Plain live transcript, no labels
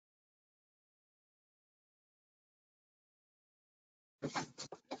Okay.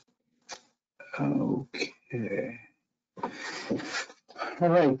 All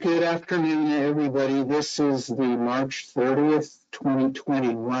right, good afternoon, everybody. This is the March 30th,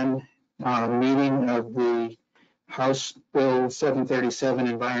 2021 meeting of the House Bill 737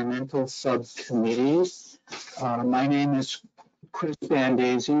 Environmental Subcommittee. My name is Chris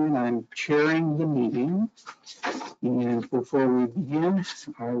Bandazian, and I'm chairing the meeting. And before we begin,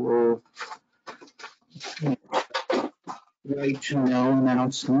 I will right to know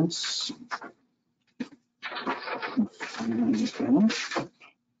announcements.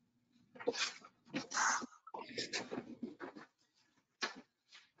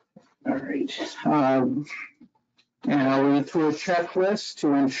 All right. And I'll read through a checklist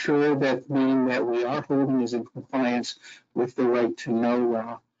to ensure that the meeting that we are holding is in compliance with the right to know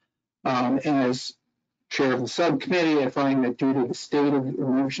law. As chair of the subcommittee, I find that due to the state of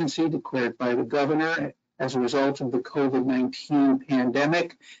emergency declared by the governor as a result of the COVID-19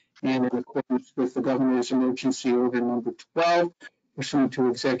 pandemic, and in accordance with the governor's emergency order number 12, pursuant to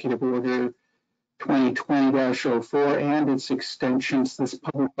executive order 2020-04 and its extensions, this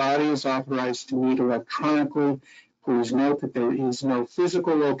public body is authorized to meet electronically. Please note that there is no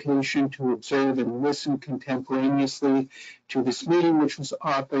physical location to observe and listen contemporaneously to this meeting, which was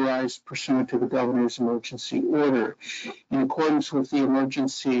authorized pursuant to the governor's emergency order. In accordance with the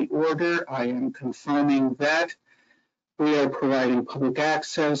emergency order, I am confirming that we are providing public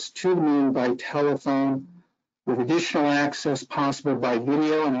access to the meeting by telephone, with additional access possible by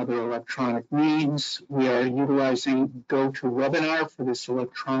video and other electronic means. We are utilizing GoToWebinar for this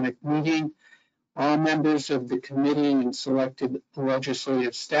electronic meeting. All members of the committee and selected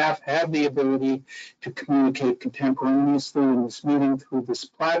legislative staff have the ability to communicate contemporaneously in this meeting through this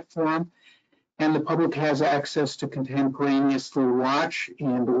platform, and the public has access to contemporaneously watch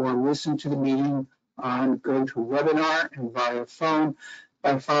and or listen to the meeting on GoToWebinar and via phone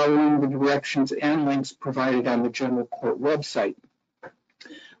by following the directions and links provided on the General Court website.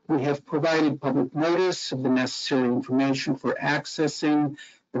 We have provided public notice of the necessary information for accessing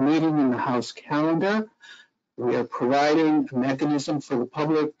the meeting in the House calendar. We are providing a mechanism for the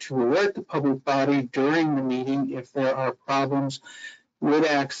public to alert the public body during the meeting if there are problems with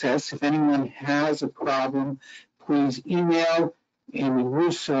access. If anyone has a problem, please email Amy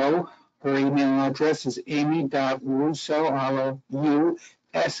Russo. Her email address is amy.russo,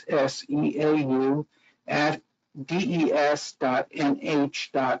 RUSSEAU, at des.nh.gov,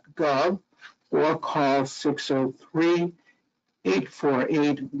 or call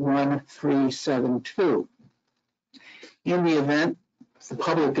 603-848-1372. In the event the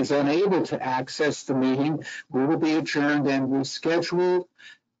public is unable to access the meeting, we will be adjourned and rescheduled.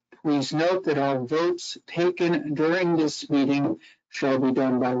 Please note that all votes taken during this meeting shall be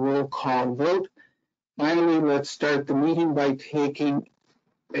done by roll call vote. Finally, let's start the meeting by taking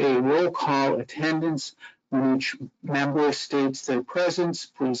a roll call attendance. When each member states their presence,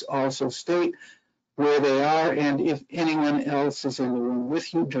 please also state where they are and if anyone else is in the room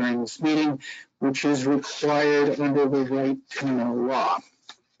with you during this meeting, which is required under the right to know law.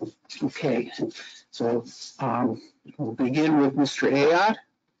 Okay, so we'll begin with Mr. Ayotte.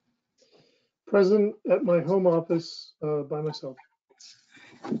 Present at my home office by myself.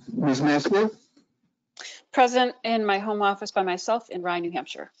 Ms. Mesler? Present in my home office by myself in Rye, New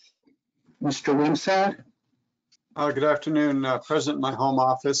Hampshire. Mr. Wimsatt? Good afternoon. Present in my home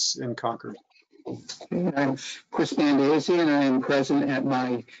office in Concord. Okay, I'm Chris Bandazian, and I am present at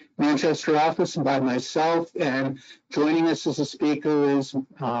my Manchester office and by myself. And joining us as a speaker is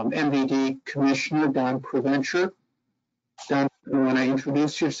MVD Commissioner Don Provencher. Don, you want to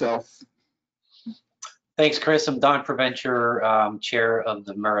introduce yourself? Thanks, Chris. I'm Don Provencher, Chair of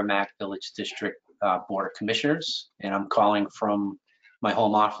the Merrimack Village District Board of Commissioners, and I'm calling from my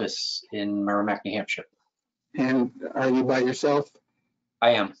home office in Merrimack, New Hampshire. And are you by yourself?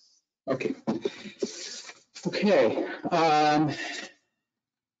 I am. Okay. Okay.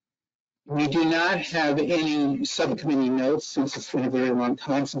 We do not have any subcommittee notes since it's been a very long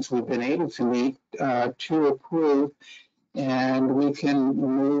time since we've been able to meet to approve, and we can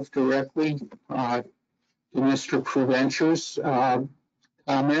move directly to Mr. Provencher's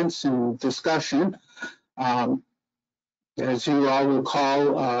comments and discussion. As you all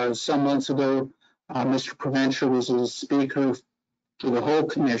recall, some months ago, Mr. Provencher was a speaker to the whole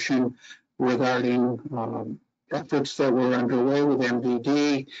commission regarding efforts that were underway with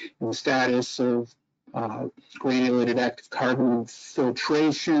MVD and the status of granulated active carbon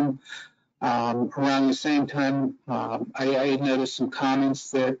filtration. Around the same time, I had noticed some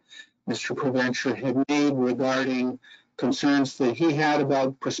comments that Mr. Provencher had made regarding concerns that he had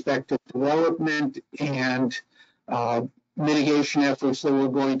about prospective development and mitigation efforts that were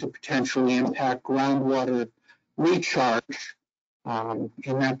going to potentially impact groundwater recharge.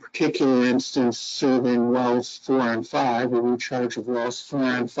 In that particular instance, serving wells 4 and 5, a recharge of wells 4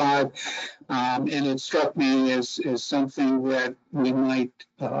 and 5. And it struck me as something that we might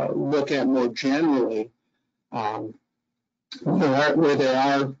look at more generally, where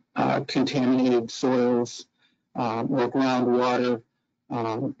there are contaminated soils or groundwater,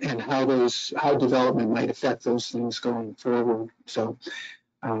 and how development might affect those things going forward. So,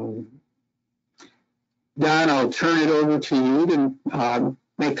 Don, I'll turn it over to you to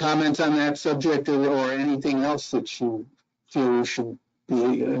make comments on that subject or anything else that you feel we should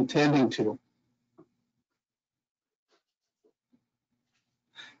be attending to.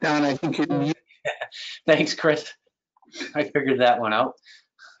 Don, I think you're. Thanks, Chris. I figured that one out.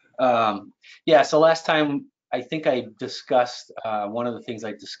 Yeah, so last time I think I discussed, one of the things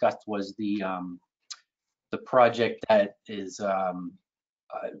I discussed was the project that is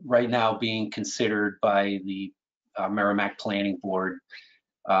right now being considered by the Merrimack Planning Board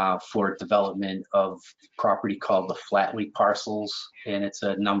for development of property called the Flatley parcels. And it's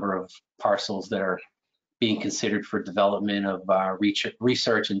a number of parcels that are being considered for development of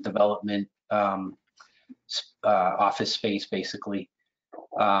research and development office space, basically.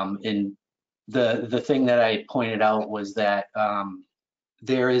 And the thing that I pointed out was that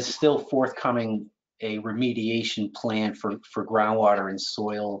there is still forthcoming a remediation plan for groundwater and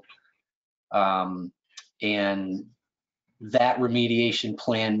soil, and that remediation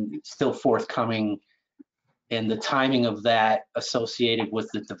plan is still forthcoming, and the timing of that associated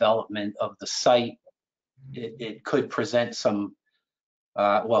with the development of the site, it could present some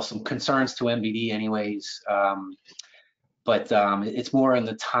some concerns to MBD anyways, but it's more in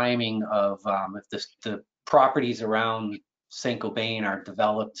the timing of if the properties around St. Gobain are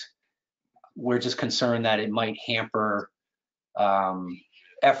developed. We're just concerned that it might hamper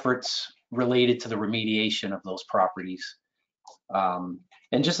efforts related to the remediation of those properties. And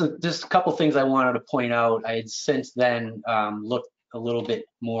just a couple things I wanted to point out. I had since then looked a little bit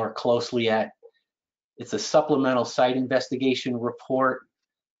more closely at, it's a supplemental site investigation report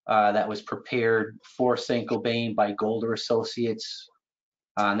that was prepared for St. Gobain by Golder Associates.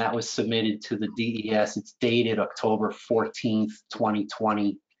 And that was submitted to the DES. It's dated October 14th,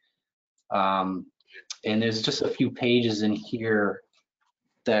 2020. And there's just a few pages in here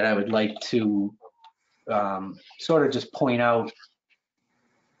that I would like to sort of just point out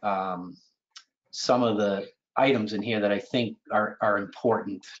some of the items in here that I think are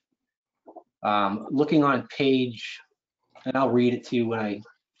important. Looking on page, and I'll read it to you when I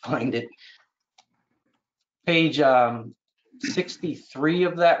find it, page 63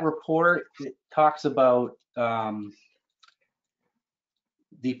 of that report, it talks about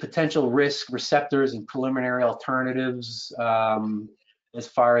the potential risk, receptors, and preliminary alternatives as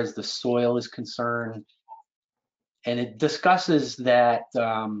far as the soil is concerned. And it discusses that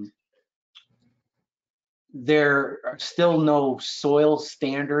there are still no soil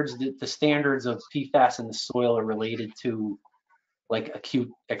standards. The standards of PFAS in the soil are related to like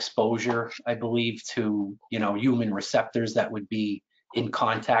acute exposure, I believe, to human receptors that would be in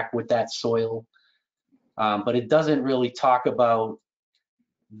contact with that soil. But it doesn't really talk about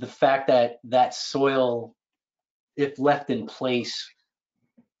the fact that that soil, if left in place,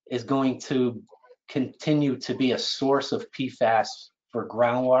 is going to continue to be a source of PFAS for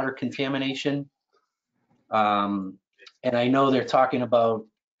groundwater contamination. And I know they're talking about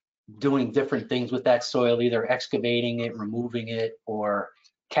doing different things with that soil, either excavating it, removing it, or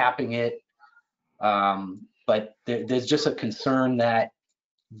capping it. But there's just a concern that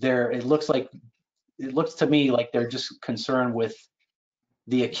it looks to me like they're just concerned with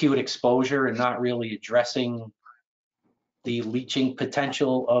the acute exposure and not really addressing the leaching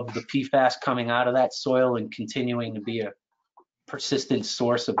potential of the PFAS coming out of that soil and continuing to be a persistent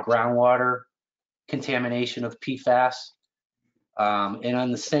source of groundwater contamination of PFAS. And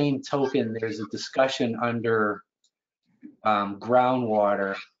on the same token, there's a discussion under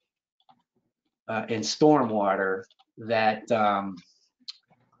groundwater and stormwater that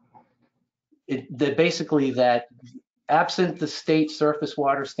basically that absent the state surface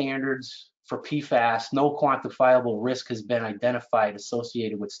water standards for PFAS, no quantifiable risk has been identified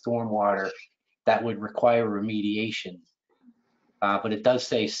associated with stormwater that would require remediation. But it does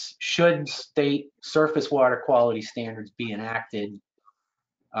say, should state surface water quality standards be enacted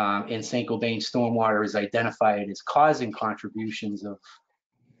and St. Gobain stormwater is identified as causing contributions of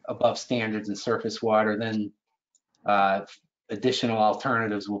above standards in surface water, then additional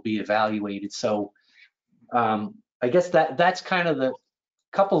alternatives will be evaluated. So I guess that's kind of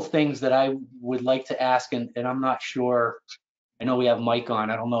couple of things that I would like to ask, and I'm not sure. I know we have Mike on.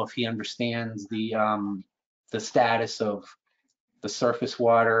 I don't know if he understands the status of the surface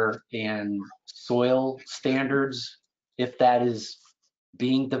water and soil standards, if that is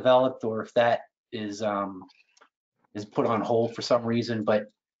being developed or if that is put on hold for some reason. But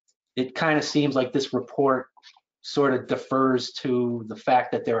it kind of seems like this report sort of defers to the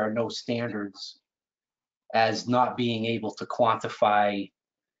fact that there are no standards as not being able to quantify,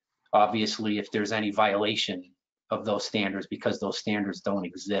 obviously, if there's any violation of those standards, because those standards don't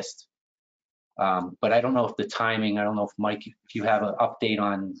exist. But I don't know if the timing, I don't know if Mike, if you have an update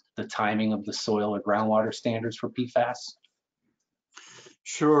on the timing of the soil or groundwater standards for PFAS.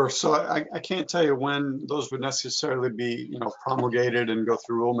 Sure. So I can't tell you when those would necessarily be, promulgated and go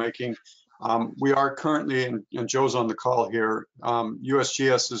through rulemaking. We are currently, and Joe's on the call here,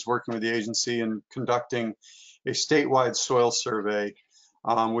 USGS is working with the agency and conducting a statewide soil survey,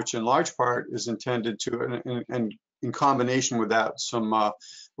 which in large part is intended to, and in combination with that, some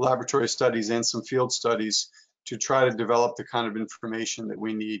laboratory studies and some field studies to try to develop the kind of information that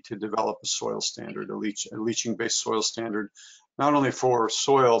we need to develop a soil standard, a leaching-based soil standard, not only for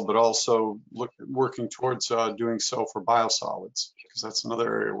soil, but also working towards doing so for biosolids, because that's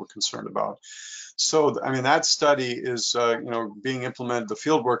another area we're concerned about. So, I mean, that study is, being implemented. The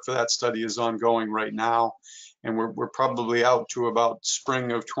field work for that study is ongoing right now, and we're probably out to about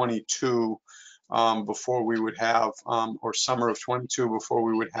spring of 22 before we would have, or summer of 22 before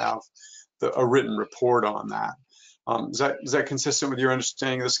we would have a written report on that. Is that consistent with your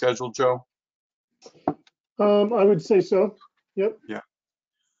understanding of the schedule, Joe? I would say so. Yep. Yeah.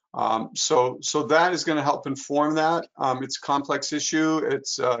 So that is going to help inform that. It's a complex issue.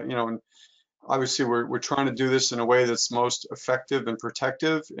 It's, and obviously we're trying to do this in a way that's most effective and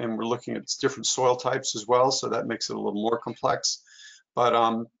protective, and we're looking at different soil types as well. So that makes it a little more complex.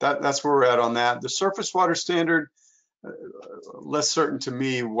 But that's where we're at on that. The surface water standard, less certain to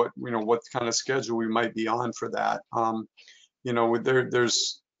me what kind of schedule we might be on for that.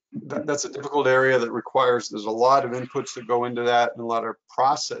 That's a difficult area that requires, there's a lot of inputs that go into that and a lot of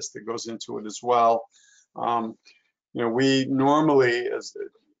process that goes into it as well. We normally,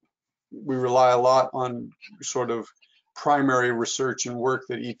 we rely a lot on sort of primary research and work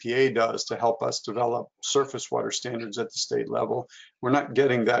that EPA does to help us develop surface water standards at the state level. We're not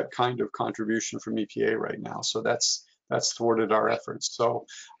getting that kind of contribution from EPA right now, so that's thwarted our efforts. So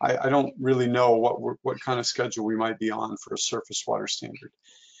I don't really know what kind of schedule we might be on for a surface water standard.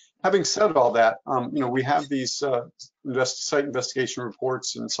 Having said all that, we have these site investigation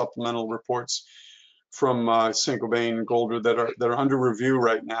reports and supplemental reports from Saint-Gobain and Golder that are under review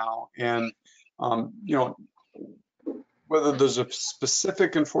right now, and whether there's a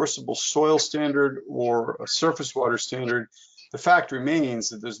specific enforceable soil standard or a surface water standard, the fact remains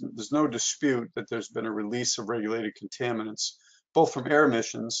that there's no dispute that there's been a release of regulated contaminants, both from air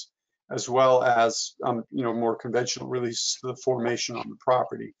emissions as well as more conventional release to the formation on the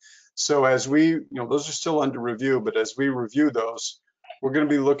property. So as we, those are still under review, but as we review those, we're going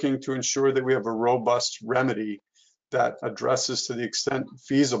to be looking to ensure that we have a robust remedy that addresses, to the extent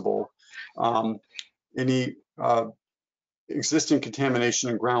feasible, any existing contamination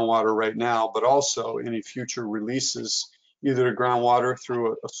in groundwater right now, but also any future releases, either to groundwater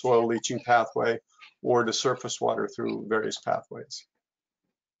through a soil leaching pathway or to surface water through various pathways.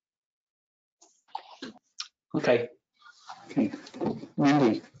 Okay. Mindy.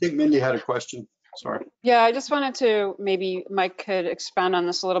 I think Mindy had a question. Sorry. Yeah, I just wanted to, maybe Mike could expound on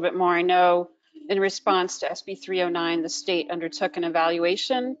this a little bit more. I know in response to SB 309, the state undertook an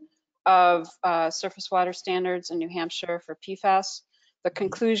evaluation of surface water standards in New Hampshire for PFAS. The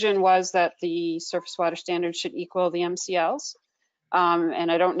conclusion was that the surface water standards should equal the MCLs.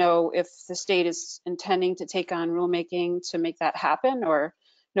 And I don't know if the state is intending to take on rulemaking to make that happen, or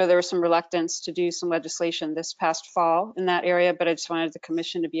there was some reluctance to do some legislation this past fall in that area, but I just wanted the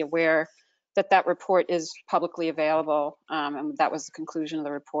commission to be aware that that report is publicly available, and that was the conclusion of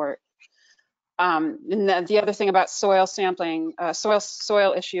the report. And the other thing about soil sampling,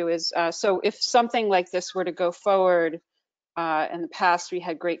 soil issue is, so if something like this were to go forward, in the past we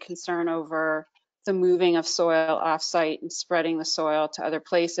had great concern over the moving of soil off-site and spreading the soil to other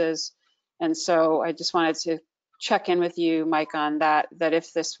places. And so I just wanted to check in with you, Mike, on that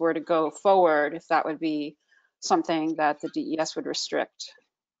if this were to go forward, if that would be something that the DES would restrict.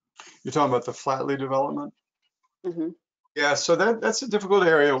 You're talking about the Flatley development? Mm-hmm. Yeah, so that's a difficult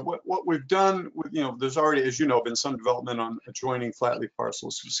area. What we've done, there's already, as you know, been some development on adjoining Flatley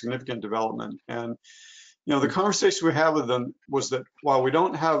parcels, significant development. And, the conversation we had with them was that while we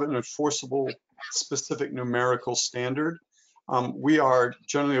don't have an enforceable specific numerical standard, we are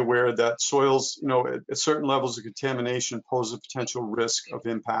generally aware that soils, at certain levels of contamination pose a potential risk of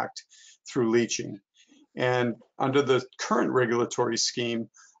impact through leaching. And under the current regulatory scheme,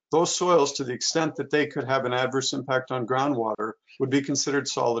 those soils, to the extent that they could have an adverse impact on groundwater, would be considered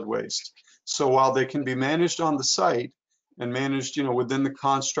solid waste. So while they can be managed on the site and managed, within the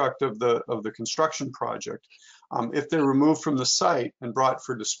construct of the construction project, if they're removed from the site and brought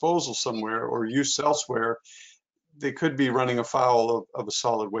for disposal somewhere or use elsewhere, they could be running afoul of a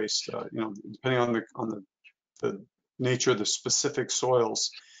solid waste. Depending on the nature of the specific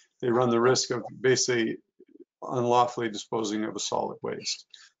soils, they run the risk of basically unlawfully disposing of a solid waste.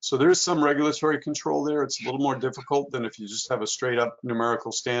 So there is some regulatory control there. It's a little more difficult than if you just have a straight up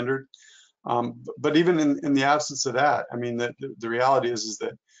numerical standard. But even in the absence of that, I mean, the reality is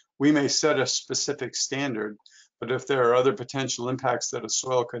that we may set a specific standard, but if there are other potential impacts that a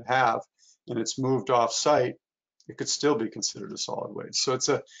soil could have and it's moved off site, it could still be considered a solid waste. So it's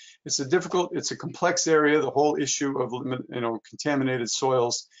a complex area. The whole issue of contaminated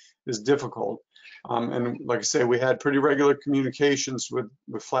soils is difficult. And like I say, we had pretty regular communications with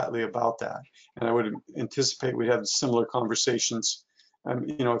Flatley about that. And I would anticipate we'd have similar conversations.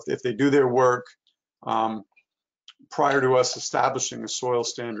 If they do their work prior to us establishing a soil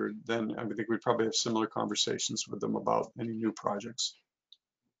standard, then I think we'd probably have similar conversations with them about any new projects.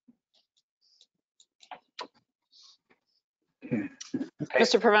 Okay.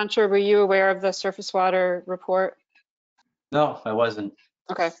 Mr. Preventure, were you aware of the surface water report? No, I wasn't.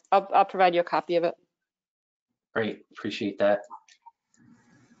 Okay, I'll provide you a copy of it. Great, appreciate that.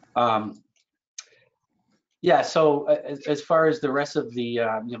 Yeah, so as far as the rest of the,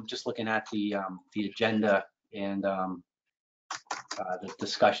 just looking at the agenda and the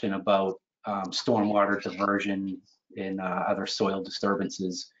discussion about stormwater diversion and other soil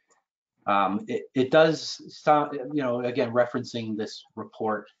disturbances, it does sound, again, referencing this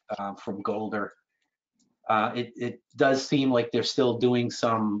report from Golder, it does seem like they're still doing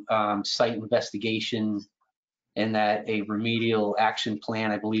some site investigation and that a remedial action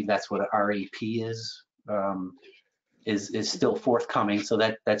plan, I believe that's what a RAP is still forthcoming. So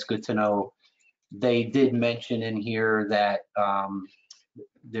that's good to know. They did mention in here that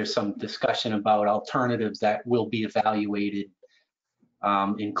there's some discussion about alternatives that will be evaluated,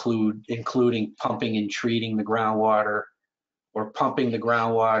 including pumping and treating the groundwater, or pumping the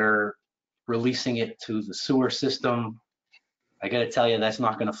groundwater, releasing it to the sewer system. I got to tell you, that's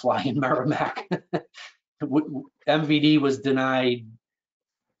not going to fly in Merrimack. MVD was denied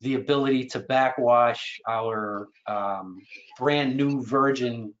the ability to backwash our brand new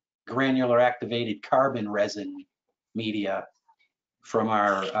virgin granular activated carbon resin media from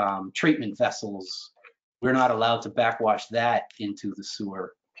our treatment vessels. We're not allowed to backwash that into the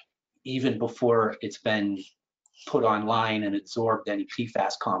sewer, even before it's been put online and absorbed any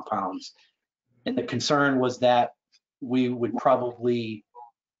PFAS compounds. And the concern was that we would probably,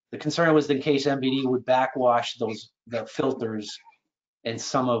 the concern was in case MVD would backwash the filters and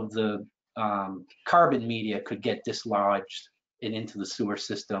some of the carbon media could get dislodged and into the sewer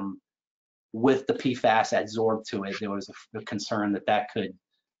system with the PFAS adsorbed to it. There was a concern that could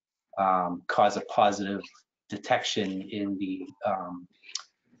cause a positive detection in the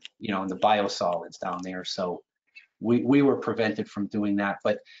in the biosolids down there. So we were prevented from doing that.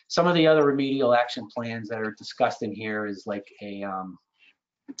 But some of the other remedial action plans that are discussed in here is like a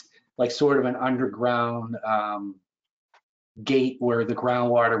sort of an underground gate where the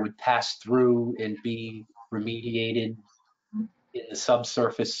groundwater would pass through and be remediated in the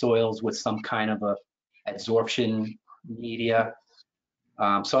subsurface soils with some kind of a adsorption media.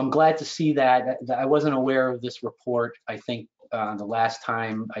 So I'm glad to see that. I wasn't aware of this report, I think, the last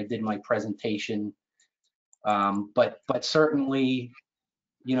time I did my presentation. But certainly,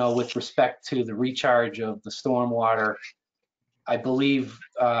 with respect to the recharge of the stormwater, I believe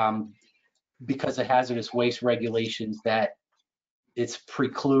because of hazardous waste regulations that it's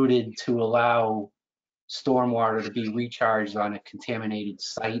precluded to allow stormwater to be recharged on a contaminated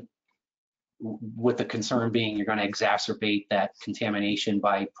site, with the concern being you're going to exacerbate that contamination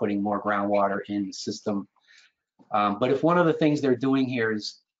by putting more groundwater in the system. But if one of the things they're doing here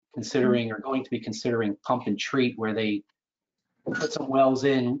is going to be considering pump and treat, where they put some wells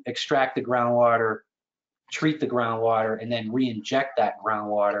in, extract the groundwater, treat the groundwater, and then re-inject that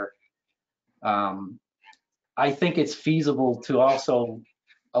groundwater, I think it's feasible to also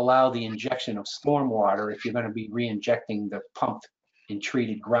allow the injection of stormwater if you're going to be re-injecting the pumped and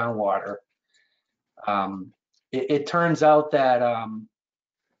treated groundwater. It turns out that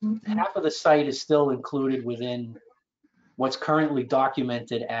half of the site is still included within what's currently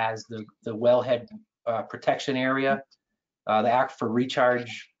documented as the wellhead protection area. the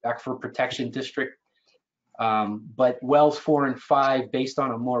Aquifer Protection District. But wells 4 and 5, based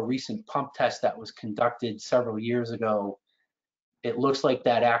on a more recent pump test that was conducted several years ago, it looks like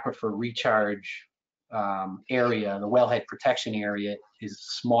that aquifer recharge area, the wellhead protection area, is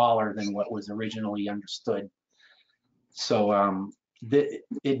smaller than what was originally understood. So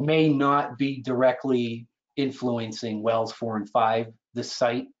it may not be directly influencing wells 4 and 5, this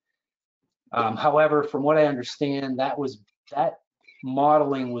site. However, from what I understand, that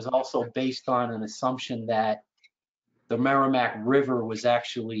modeling was also based on an assumption that the Merrimack River was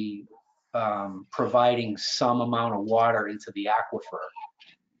actually providing some amount of water into the aquifer.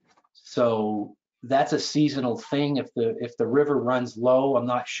 So that's a seasonal thing. If the river runs low, I'm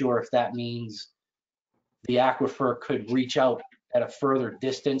not sure if that means the aquifer could reach out at a further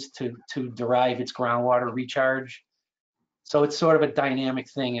distance to derive its groundwater recharge. So it's sort of a dynamic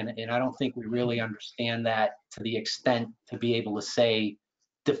thing, and I don't think we really understand that to the extent to be able to say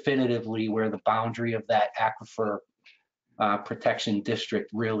definitively where the boundary of that aquifer protection district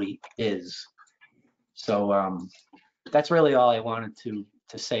really is. So that's really all I wanted to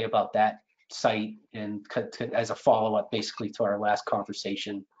say about that site, and as a follow-up basically to our last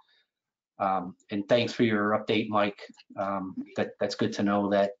conversation. And thanks for your update, Mike. That's good to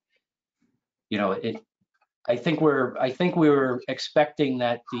know that, you know, I think we were expecting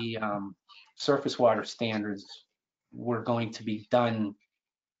that the surface water standards were going to be done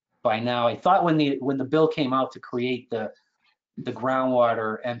by now. I thought when the bill came out to create the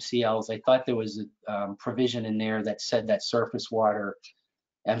groundwater MCLs, I thought there was a provision in there that said that surface water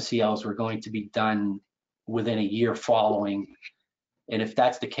MCLs were going to be done within a year following. And if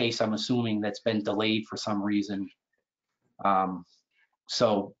that's the case, I'm assuming that's been delayed for some reason.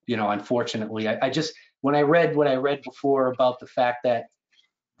 So, you know, unfortunately, I just, when I read what I read before about the fact that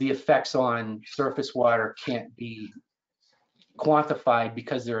the effects on surface water can't be quantified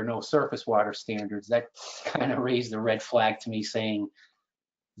because there are no surface water standards, that kind of raised a red flag to me, saying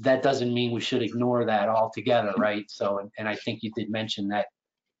that doesn't mean we should ignore that altogether, right? So, and I think you did mention that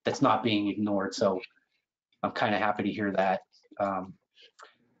that's not being ignored. So I'm kind of happy to hear that.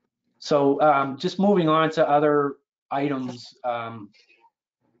 Just moving on to other items.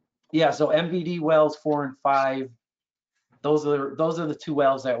 Yeah, so MVD wells 4 and 5, those are the 2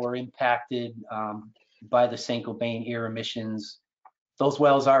 wells that were impacted by the Saint-Gobain air emissions. Those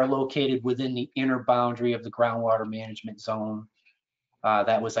wells are located within the inner boundary of the groundwater management zone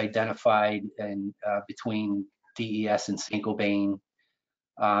that was identified between DES and Saint-Gobain.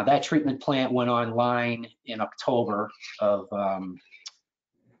 That treatment plant went online in October of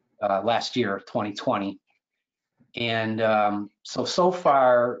last year, 2020. And so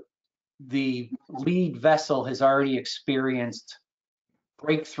far, the lead vessel has already experienced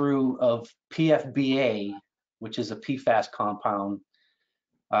breakthrough of PFBA, which is a PFAS compound.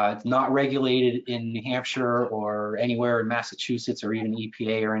 It's not regulated in New Hampshire or anywhere in Massachusetts or even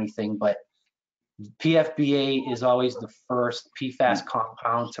EPA or anything, but PFBA is always the first PFAS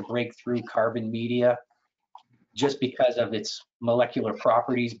compound to break through carbon media, just because of its molecular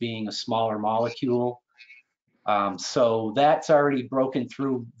properties being a smaller molecule. So that's already broken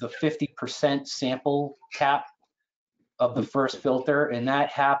through the 50% sample cap of the first filter, and that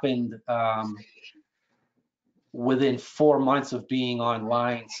happened within 4 months of being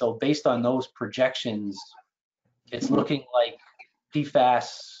online. So based on those projections, it's looking like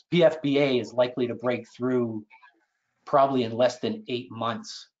PFBA is likely to break through probably in less than 8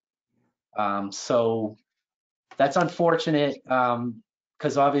 months. So that's unfortunate,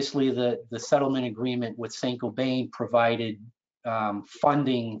 because obviously the settlement agreement with Saint-Gobain provided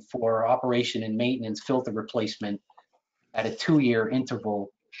funding for operation and maintenance filter replacement at a 2-year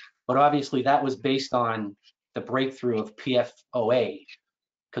interval. But obviously that was based on the breakthrough of PFOA,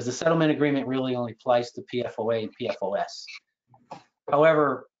 because the settlement agreement really only applies to PFOA and PFOS.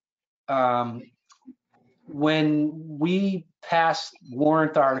 However, when we passed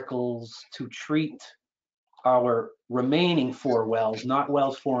warrant articles to treat our remaining 4 wells, not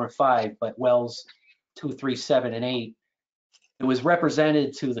wells 4 and 5, but wells 2, 3, 7, and 8, it was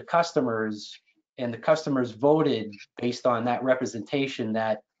represented to the customers, and the customers voted based on that representation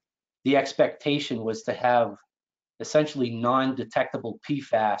that the expectation was to have essentially non-detectable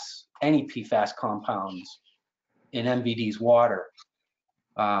PFAS, any PFAS compounds in MVD's water.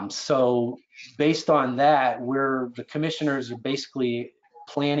 So based on that, the commissioners are basically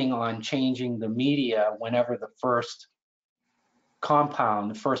planning on changing the media whenever the first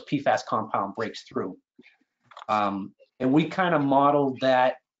PFAS compound breaks through. And we kind of modeled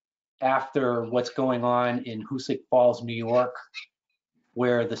that after what's going on in Hoosick Falls, New York,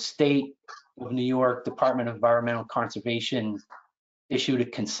 where the state of New York Department of Environmental Conservation issued a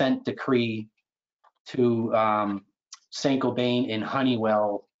consent decree to Saint-Gobain and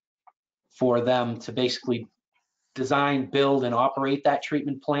Honeywell for them to basically design, build, and operate that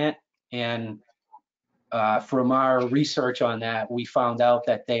treatment plant. And from our research on that, we found out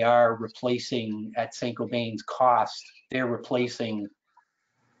that they are replacing, at Saint-Gobain's cost, they're replacing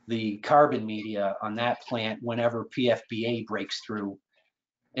the carbon media on that plant whenever PFBA breaks through.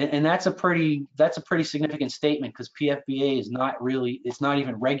 And that's a pretty significant statement, because PFBA is not really, it's not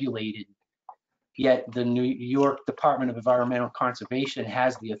even regulated. Yet the New York Department of Environmental Conservation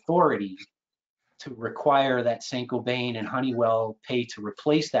has the authority to require that Saint-Gobain and Honeywell pay to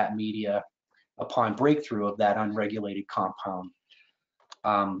replace that media upon breakthrough of that unregulated compound.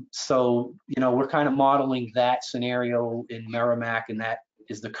 So, you know, we're kind of modeling that scenario in Merrimack, and that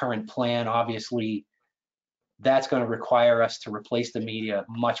is the current plan. Obviously, that's going to require us to replace the media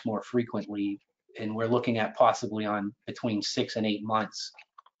much more frequently, and we're looking at possibly on between 6 and 8 months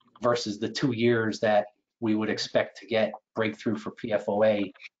versus the 2 years that we would expect to get breakthrough for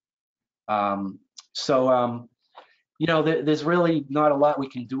PFOA. You know, there's really not a lot we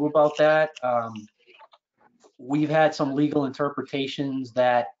can do about that. We've had some legal interpretations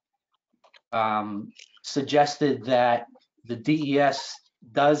that suggested that the DES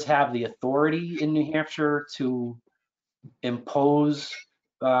does have the authority in New Hampshire to impose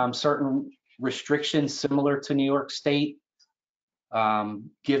certain restrictions similar to New York State,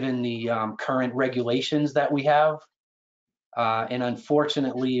 given the current regulations that we have. And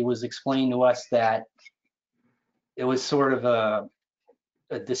unfortunately, it was explained to us that it was sort of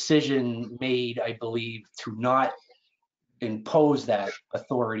a decision made, I believe, to not impose that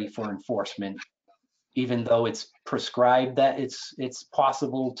authority for enforcement, even though it's prescribed that it's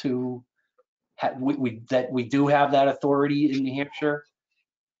possible to that we do have that authority in New Hampshire.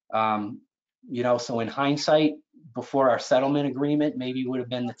 You know, so in hindsight, before our settlement agreement, maybe would have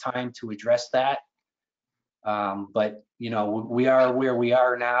been the time to address that. But you know, we are where we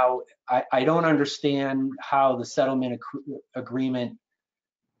are now. I don't understand how the settlement agreement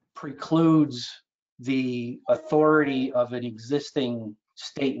precludes the authority of an existing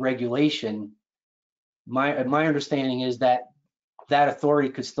state regulation. My understanding is that that authority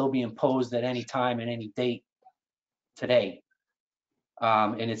could still be imposed at any time and any date today.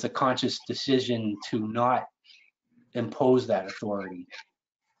 And it's a conscious decision to not impose that authority.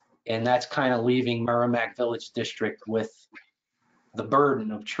 And that's kind of leaving Merrimack Village District with the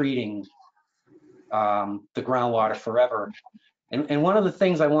burden of treating the groundwater forever. And one of the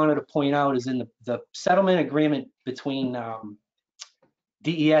things I wanted to point out is in the settlement agreement between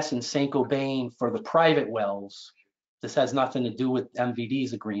DES and Saint-Gobain for the private wells. This has nothing to do with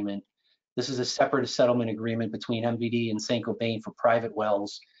MVD's agreement. This is a separate settlement agreement between MVD and Saint-Gobain for private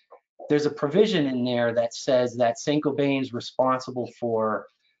wells. There's a provision in there that says that Saint-Gobain is responsible for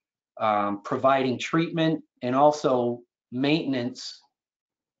providing treatment and also maintenance,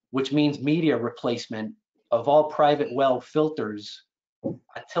 which means media replacement of all private well filters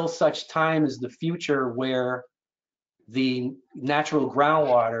until such time as the future where the natural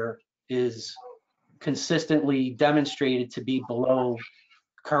groundwater is consistently demonstrated to be below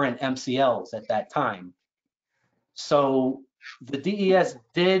current MCLs at that time. So the DES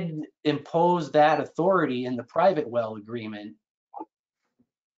did impose that authority in the private well agreement,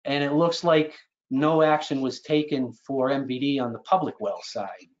 and it looks like no action was taken for MVD on the public well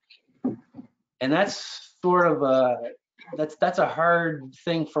side. And that's sort of that's a hard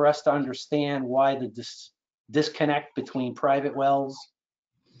thing for us to understand, why the disconnect between private wells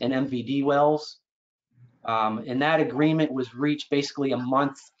and MVD wells. And that agreement was reached basically a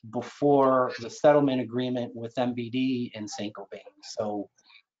month before the settlement agreement with MVD and Saint-Gobain. So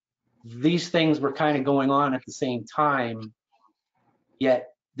these things were kind of going on at the same time, yet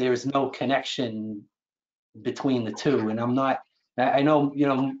there's no connection between the two. And I know, you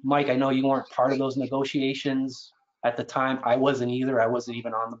know, Mike, I know you weren't part of those negotiations at the time. I wasn't either. I wasn't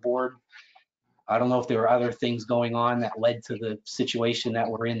even on the board. I don't know if there were other things going on that led to the situation that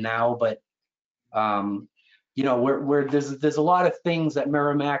we're in now, but you know, there's a lot of things that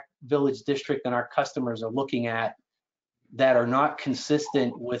Merrimack Village District and our customers are looking at that are not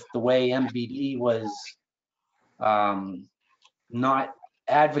consistent with the way MVD was not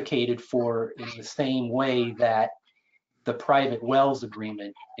advocated for in the same way that the private wells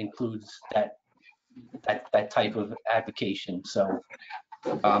agreement includes that type of advocation. So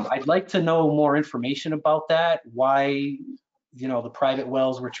I'd like to know more information about that, why, you know, the private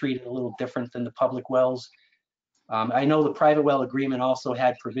wells were treated a little different than the public wells. I know the private well agreement also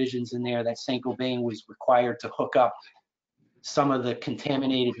had provisions in there that Saint-Gobain was required to hook up some of the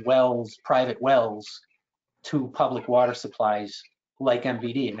contaminated wells, private wells, to public water supplies like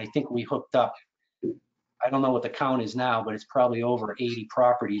MVD. And I think we hooked up, I don't know what the count is now, but it's probably over 80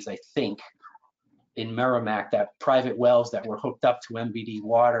 properties, I think, in Merrimack, that private wells that were hooked up to MVD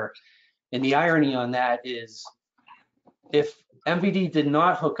water. And the irony on that is, if MVD did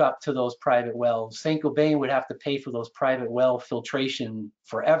not hook up to those private wells, St. Gobain would have to pay for those private well filtration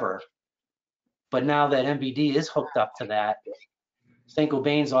forever. But now that MVD is hooked up to that, St.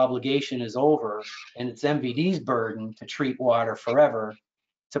 Gobain's obligation is over, and it's MVD's burden to treat water forever,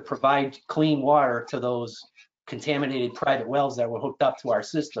 to provide clean water to those contaminated private wells that were hooked up to our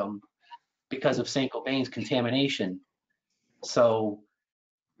system because of St. Gobain's contamination. So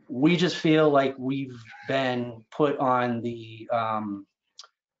we just feel like we've been put on the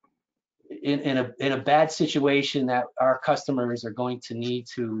in a bad situation, that our customers are going to need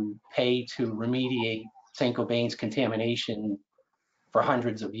to pay to remediate St. Gobain's contamination for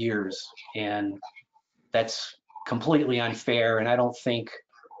hundreds of years, and that's completely unfair. And I don't think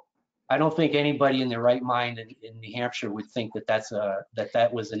anybody in their right mind in New Hampshire would think that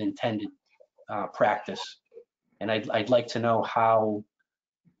that was an intended practice. And I'd like to know how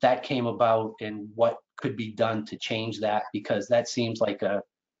that came about and what could be done to change that, because that seems like a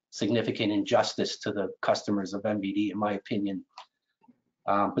significant injustice to the customers of MVD, in my opinion.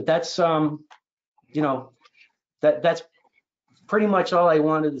 But that's that's pretty much all I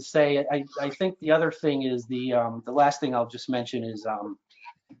wanted to say. I think the other thing is the last thing I'll just mention is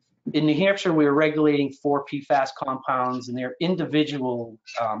in New Hampshire, we are regulating 4 PFAS compounds, and they're individual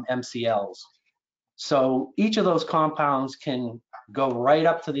MCLs. So each of those compounds can go right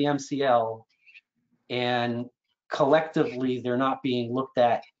up to the MCL, and collectively, they're not being looked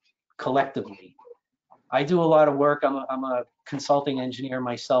at collectively. I do a lot of work. I'm a consulting engineer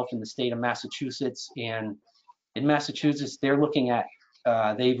myself in the state of Massachusetts, and in Massachusetts, they're looking at,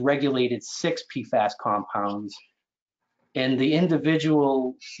 they've regulated 6 PFAS compounds, and the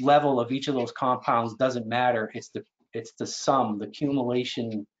individual level of each of those compounds doesn't matter. It's the sum, the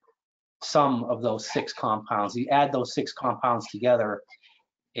accumulation sum of those 6 compounds. You add those 6 compounds together,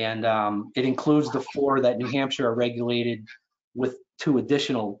 and it includes the 4 that New Hampshire are regulated with 2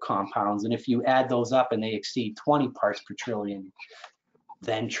 additional compounds. And if you add those up and they exceed 20 parts per trillion,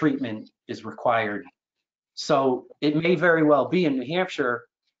 then treatment is required. So it may very well be in New Hampshire,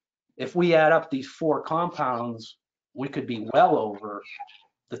 if we add up these 4 compounds, we could be well over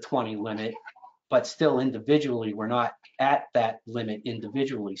the 20 limit, but still individually, we're not at that limit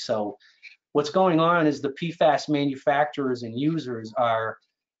individually. So what's going on is the PFAS manufacturers and users are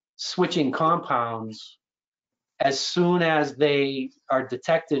switching compounds as soon as they are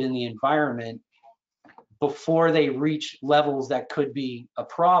detected in the environment, before they reach levels that could be a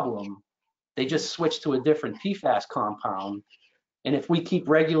problem. They just switch to a different PFAS compound. And if we keep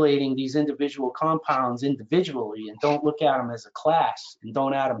regulating these individual compounds individually and don't look at them as a class and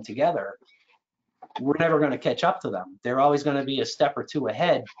don't add them together, we're never going to catch up to them. They're always going to be a step or 2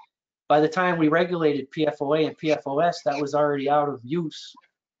 ahead. By the time we regulated PFOA and PFOS, that was already out of use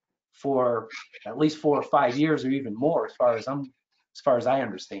for at least 4 or 5 years or even more, as far as I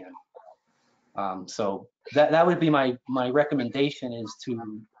understand. So that would be my recommendation, is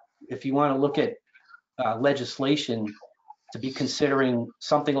to, if you want to look at legislation, to be considering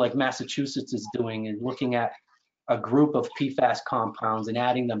something like Massachusetts is doing, and looking at a group of PFAS compounds and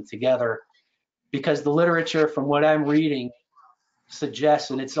adding them together, because the literature, from what I'm reading,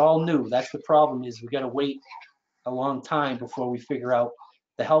 suggests, and it's all new, that's the problem, is we got to wait a long time before we figure out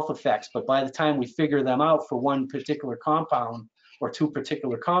the health effects. But by the time we figure them out for one particular compound or 2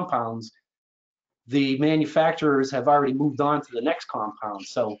 particular compounds, the manufacturers have already moved on to the next compound.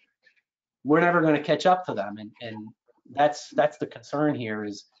 So we're never going to catch up to them. And that's the concern here,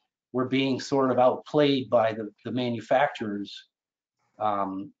 is we're being sort of outplayed by the manufacturers.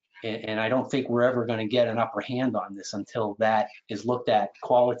 And I don't think we're ever going to get an upper hand on this until that is looked at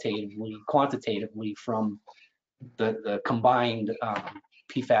quantitatively from the combined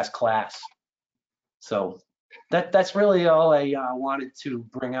PFAS class. So that's really all I wanted to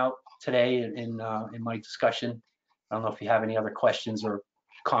bring out today in my discussion. I don't know if you have any other questions or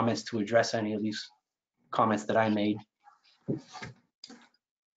comments to address any of these comments that I made.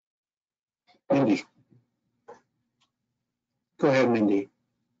 Mindy. Go ahead, Mindy.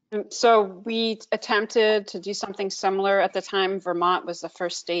 So we attempted to do something similar at the time. Vermont was the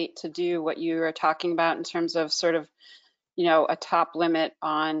first state to do what you were talking about in terms of sort of, a top limit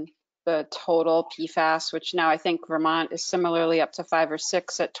on the total PFAS, which now I think Vermont is similarly up to 5 or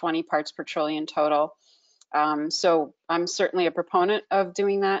 6 at 20 parts per trillion total. So I'm certainly a proponent of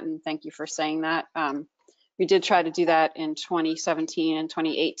doing that, and thank you for saying that. We did try to do that in 2017 and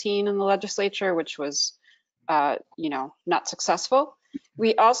 2018 in the legislature, which was, not successful.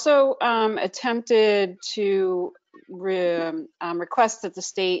 We also attempted to request that the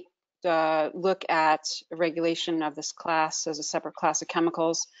state look at regulation of this class as a separate class of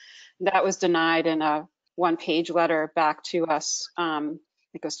chemicals. That was denied in a one-page letter back to us. I think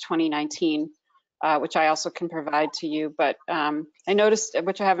it was 2019, which I also can provide to you. But I noticed,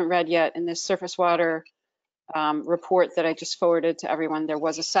 which I haven't read yet, in this surface water report that I just forwarded to everyone, there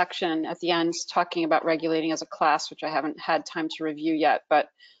was a section at the end talking about regulating as a class, which I haven't had time to review yet. But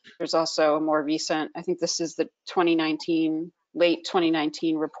there's also a more recent, I think this is the 2019, late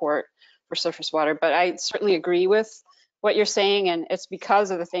 2019 report for surface water. But I certainly agree with what you're saying, and it's because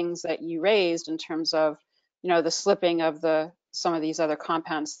of the things that you raised in terms of, the slipping of some of these other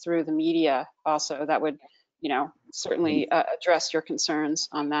compounds through the media also, that would, certainly address your concerns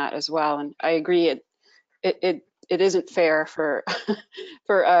on that as well. And I agree, it isn't fair for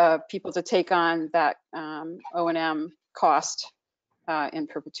for people to take on that O&M cost in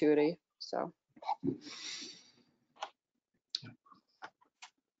perpetuity. So.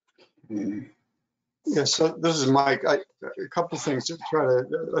 Yeah, so this is Mike. A couple of things to try to,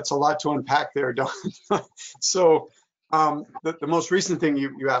 that's a lot to unpack there, Don. So the most recent thing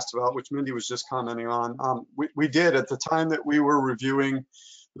you asked about, which Mindy was just commenting on, we did at the time that we were reviewing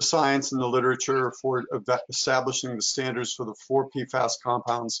the science and the literature for establishing the standards for the 4 PFAS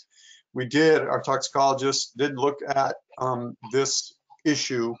compounds. Our toxicologist did look at this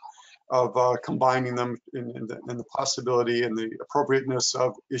issue of combining them in the possibility and the appropriateness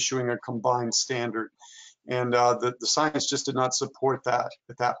of issuing a combined standard. And the science just did not support that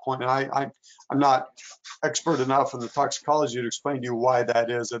at that point. And I'm not expert enough in the toxicology to explain to you why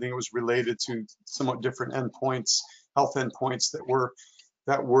that is. I think it was related to somewhat different endpoints, health endpoints that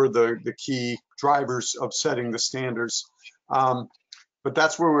were the key drivers of setting the standards. But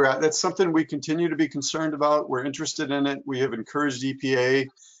that's where we're at. That's something we continue to be concerned about. We're interested in it. We have encouraged EPA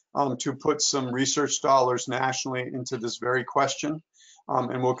to put some research dollars nationally into this very question.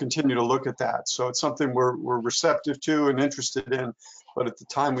 And we'll continue to look at that. So it's something we're receptive to and interested in. But at the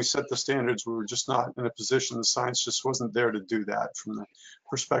time we set the standards, we were just not in a position. The science just wasn't there to do that from the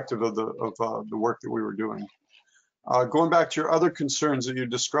perspective of the work that we were doing. Going back to your other concerns that you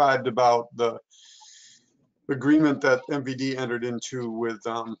described about the agreement that MVD entered into with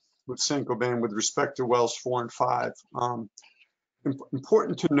Saint-Gobain with respect to wells 4 and 5.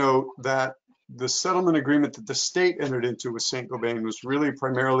 Important to note that the settlement agreement that the state entered into with Saint-Gobain was really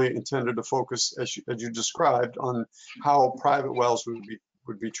primarily intended to focus, as you described, on how private wells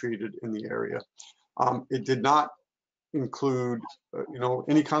would be treated in the area. It did not include,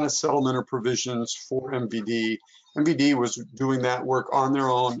 any kind of settlement or provisions for MVD. MVD was doing that work on their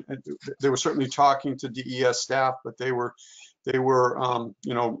own. They were certainly talking to DES staff, but they were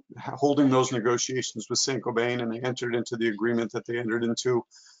holding those negotiations with Saint-Gobain, and they entered into the agreement that they entered into.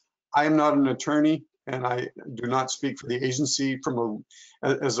 I am not an attorney, and I do not speak for the agency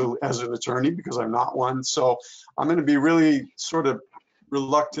as an attorney because I'm not one. So I'm going to be really sort of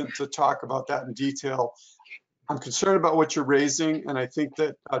reluctant to talk about that in detail. I'm concerned about what you're raising, and I think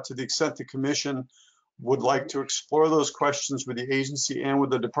that to the extent the commission would like to explore those questions with the agency and with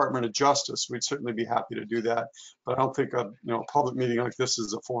the Department of Justice, we'd certainly be happy to do that. But I don't think a public meeting like this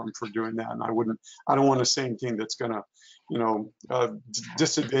is a forum for doing that, and I don't want to say anything that's going to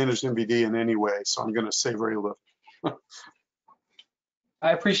disadvantage MVD in any way. So I'm going to say very little.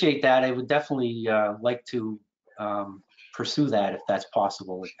 I appreciate that. I would definitely like to pursue that if that's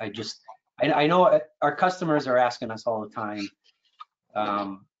possible. I know our customers are asking us all the time.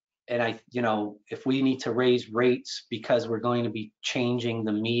 And if we need to raise rates because we're going to be changing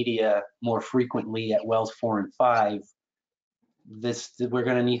the media more frequently at wells 4 and 5, we're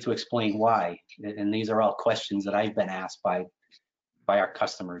going to need to explain why. And these are all questions that I've been asked by our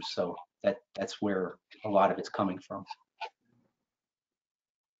customers. So that's where a lot of it's coming from.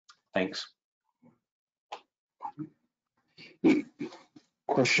 Thanks.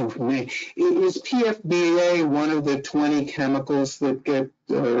 Question for me. Is PFBA one of the 20 chemicals that get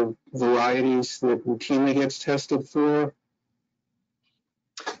varieties that routinely gets tested for?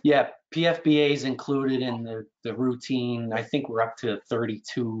 Yeah, PFBA is included in the routine. I think we're up to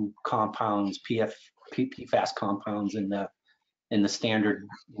 32 compounds, PFAS compounds in the standard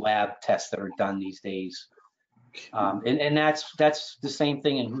lab tests that are done these days. And that's the same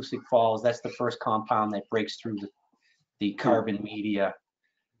thing in Hoosick Falls. That's the first compound that breaks through the carbon media.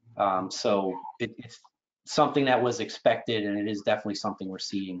 So it's something that was expected, and it is definitely something we're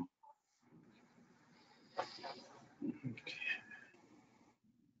seeing.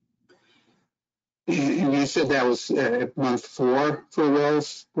 And you said that was month 4 for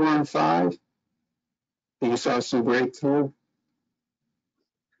wells 4 and 5? That you saw some breakthrough?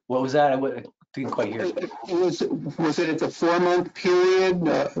 What was that? I didn't quite hear. Was it at the 4-month period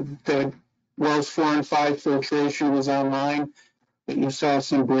that wells 4 and 5 filtration was online that you saw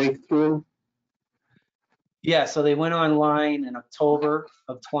some breakthrough? Yeah, so they went online in October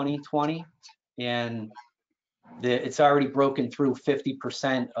of 2020, and it's already broken through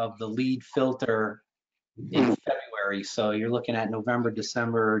 50% of the lead filter in February. So you're looking at November,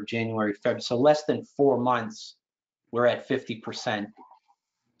 December, January, February. So less than 4 months, we're at 50%.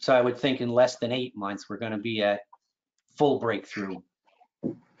 So I would think in less than 8 months, we're going to be at full breakthrough.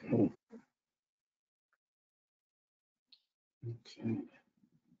 Okay.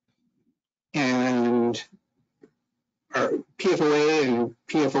 And are PFOA and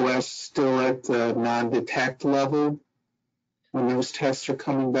PFOS still at the non-detect level when those tests are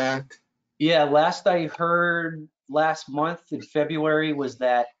coming back? Yeah, last I heard last month in February was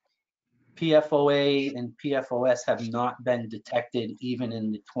that PFOA and PFOS have not been detected even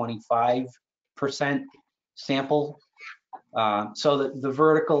in the 25% sample. So the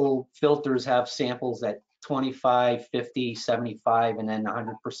vertical filters have samples at 25, 50, 75, and then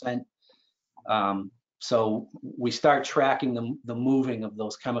 100%. So we start tracking the moving of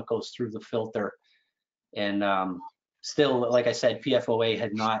those chemicals through the filter. And still, like I said, PFOA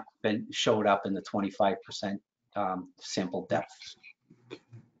had not been showed up in the 25% sample depth.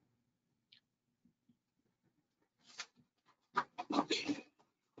 Okay.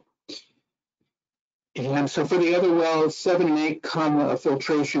 And so for the other wells, 7 and 8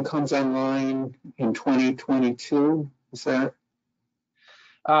 filtration comes online in 2022, is that?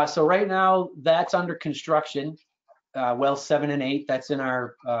 So right now, that's under construction. Well 7 and 8, that's in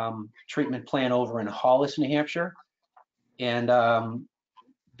our treatment plant over in Hollis, New Hampshire. And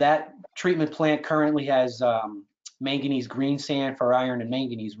that treatment plant currently has manganese green sand for iron and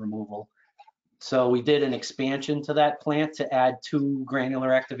manganese removal. So we did an expansion to that plant to add 2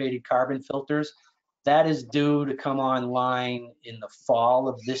 granular activated carbon filters. That is due to come online in the fall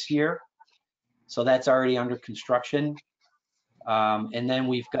of this year. So that's already under construction. And then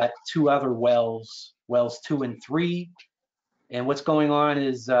we've got 2 other wells 2 and 3. And what's going on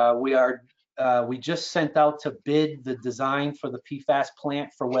is we just sent out to bid the design for the PFAS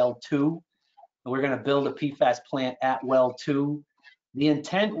plant for well 2. And we're going to build a PFAS plant at well 2. The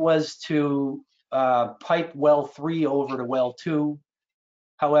intent was to pipe well 3 over to well 2.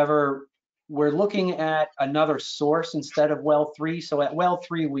 However, we're looking at another source instead of well 3. So at well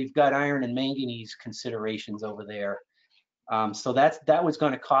 3, we've got iron and manganese considerations over there. So that was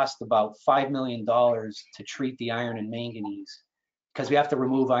going to cost about $5 million to treat the iron and manganese, because we have to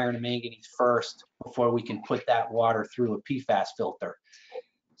remove iron and manganese first before we can put that water through a PFAS filter.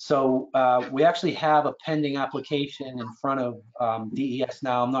 So we actually have a pending application in front of DES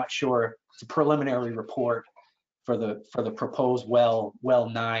now. I'm not sure. It's a preliminary report for the proposed well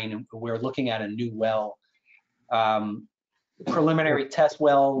 9, and we're looking at a new well. Preliminary test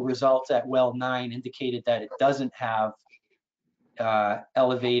well results at well 9 indicated that it doesn't have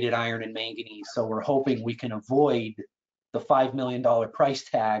elevated iron and manganese. So we're hoping we can avoid the $5 million price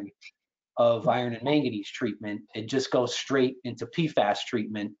tag of iron and manganese treatment. It just goes straight into PFAS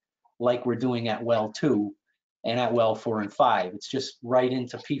treatment like we're doing at well 2 and at well 4 and 5. It's just right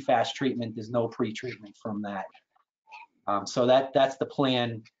into PFAS treatment. There's no pre-treatment from that. So that's the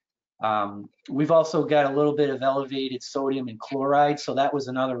plan. We've also got a little bit of elevated sodium and chloride. So that was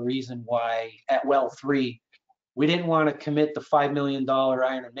another reason why at well 3, we didn't want to commit the $5 million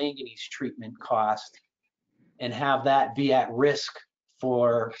iron and manganese treatment cost and have that be at risk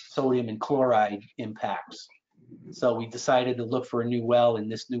for sodium and chloride impacts. So we decided to look for a new well, and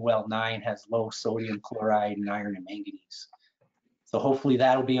this new well 9 has low sodium chloride and iron and manganese. So hopefully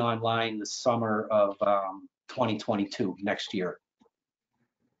that'll be online the summer of 2022, next year.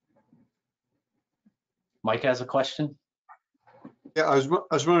 Mike has a question? Yeah, I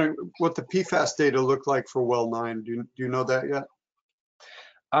was wondering what the PFAS data looked like for well 9. Do you know that yet?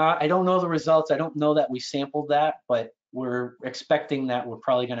 I don't know the results. I don't know that we sampled that, but we're expecting that we're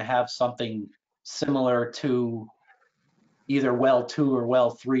probably going to have something similar to either well 2 or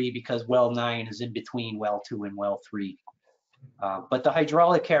well 3, because well 9 is in between well 2 and well 3. But the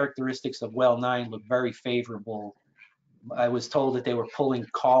hydraulic characteristics of well 9 look very favorable. I was told that they were pulling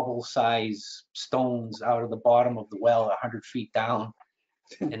cobble-size stones out of the bottom of the well 100 feet down,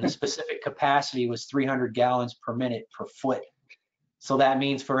 and the specific capacity was 300 gallons per minute per foot. So that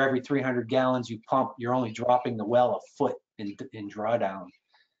means for every 300 gallons you pump, you're only dropping the well a foot in drawdown.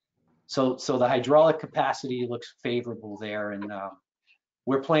 So the hydraulic capacity looks favorable there, and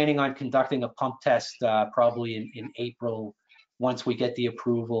we're planning on conducting a pump test probably in April, once we get the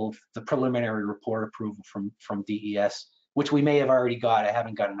approval, the preliminary report approval from DES, which we may have already got. I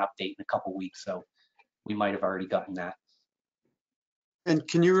haven't got an update in a couple weeks, so we might have already gotten that. And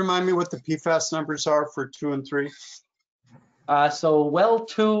can you remind me what the PFAS numbers are for 2 and 3? So well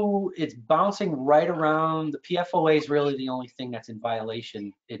 2, it's bouncing right around. The PFOA is really the only thing that's in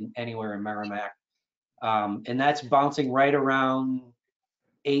violation anywhere in Merrimack. And that's bouncing right around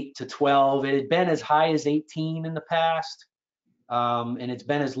 8 to 12. It had been as high as 18 in the past. And it's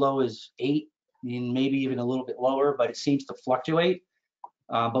been as low as 8, and maybe even a little bit lower, but it seems to fluctuate.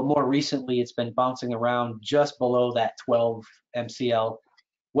 But more recently, it's been bouncing around just below that 12 MCL.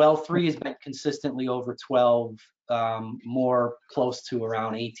 Well 3 has been consistently over 12, more close to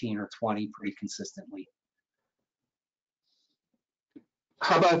around 18 or 20 pretty consistently.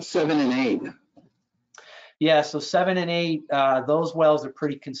 How about 7 and 8? Yeah, so 7 and 8, those wells are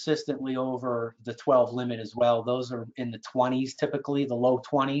pretty consistently over the 12 limit as well. Those are in the 20s typically, the low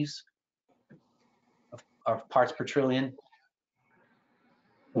 20s of parts per trillion.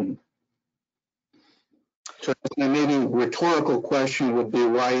 So maybe a rhetorical question would be,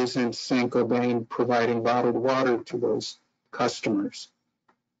 why isn't Saint-Gobain providing bottled water to those customers?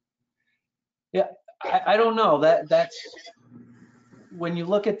 Yeah, I don't know. That's when you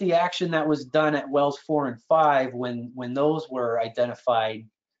look at the action that was done at wells 4 and 5, when those were identified,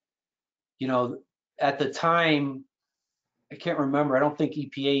 you know, at the time, I can't remember. I don't think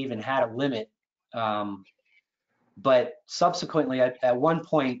EPA even had a limit. But subsequently, at one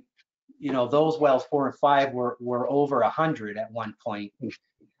point, you know, those wells 4 and 5 were over 100 at one point.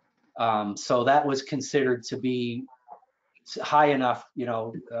 So that was considered to be high enough, you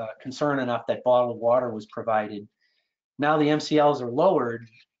know, concern enough that bottled water was provided. Now the MCLs are lowered,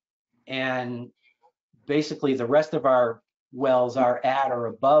 and basically the rest of our wells are at or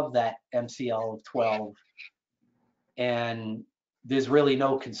above that MCL of 12. And there's really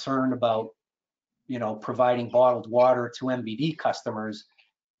no concern about, you know, providing bottled water to MBD customers.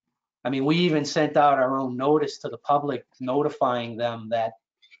 I mean, we even sent out our own notice to the public notifying them that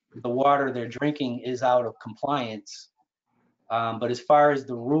the water they're drinking is out of compliance. But as far as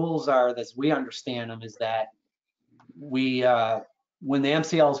the rules are, as we understand them, is that we, when the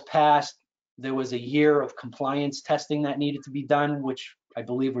MCLs passed, there was a year of compliance testing that needed to be done, which I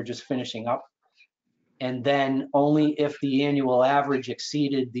believe we're just finishing up. And then only if the annual average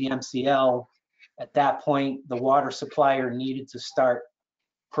exceeded the MCL, at that point, the water supplier needed to start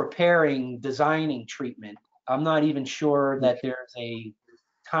designing treatment. I'm not even sure that there's a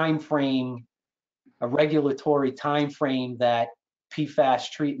time frame, a regulatory time frame that PFAS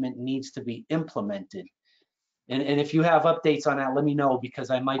treatment needs to be implemented. And if you have updates on that, let me know, because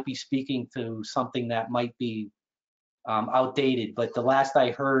I might be speaking to something that might be outdated. But the last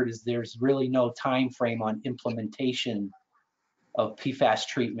I heard is there's really no time frame on implementation of PFAS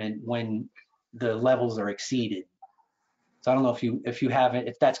treatment when the levels are exceeded. So I don't know if you haven't,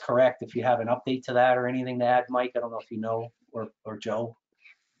 if that's correct, if you have an update to that or anything to add, Mike. I don't know if you know, or Joe.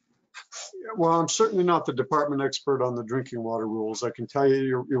 Well, I'm certainly not the department expert on the drinking water rules. I can tell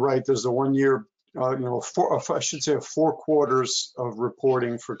you, you're right. There's a 1 year, you know, I should say 4 quarters of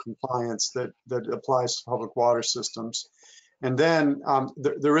reporting for compliance that applies to public water systems. And then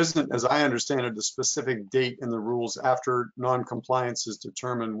there isn't, as I understand it, a specific date in the rules after non-compliance is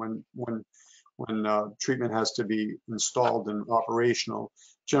determined when treatment has to be installed and operational.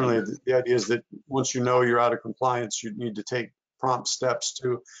 Generally, the idea is that once you know you're out of compliance, you need to take prompt steps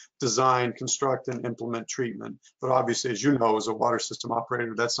to design, construct, and implement treatment. But obviously, as you know, as a water system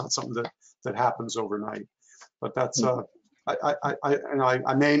operator, that's not something that happens overnight. But that's I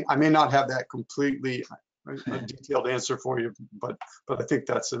may not have that completely a detailed answer for you, but I think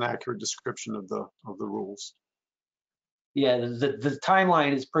that's an accurate description of the rules. Yeah, the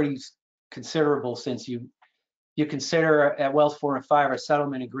timeline is pretty considerable, since you consider at wells 4 and 5, our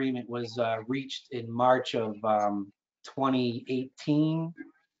settlement agreement was reached in March of 2018,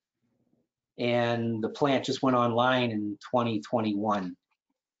 and the plant just went online in 2021.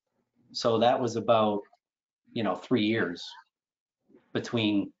 So that was about, you know, 3 years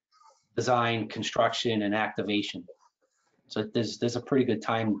between design, construction, and activation. So there's a pretty good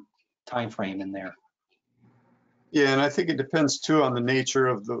time frame in there. Yeah, and I think it depends too on the nature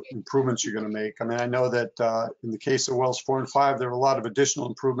of the improvements you're going to make. I mean, I know that in the case of wells 4 and 5, there were a lot of additional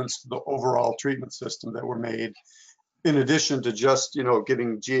improvements to the overall treatment system that were made, in addition to just, you know,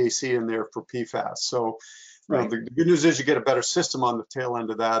 getting GAC in there for PFAS. So, you know, the good news is you get a better system on the tail end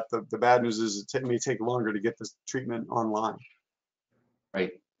of that. The bad news is it may take longer to get this treatment online.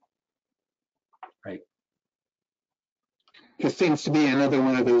 Right. Right. just seems to be another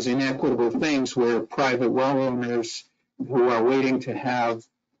one of those inequitable things where private well owners who are waiting to have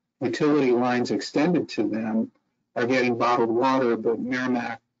utility lines extended to them are getting bottled water, but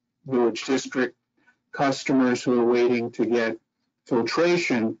Merrimack Village District customers who are waiting to get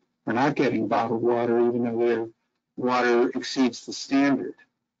filtration are not getting bottled water, even though their water exceeds the standard.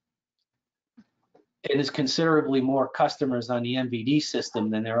 It is considerably more customers on the MVD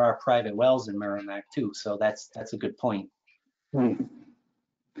system than there are private wells in Merrimack too. So that's a good point. Wendy,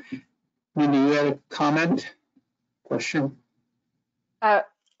 you had a comment, question? I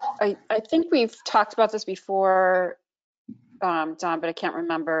think we've talked about this before, Don, but I can't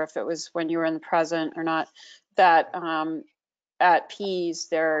remember if it was when you were in the present or not, that at Pease,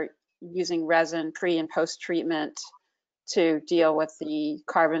 they're using resin pre and post treatment to deal with the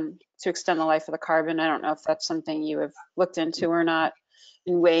carbon, to extend the life of the carbon. I don't know if that's something you have looked into or not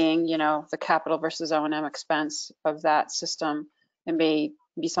in weighing, you know, the capital versus O&M expense of that system. It may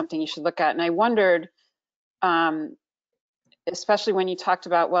be something you should look at. And I wondered, especially when you talked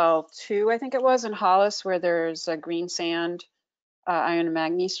about well 2, I think it was in Hollis, where there's a green sand iron and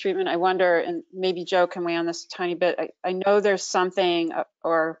manganese treatment. I wonder, and maybe Joe can weigh on this a tiny bit. I know there's something,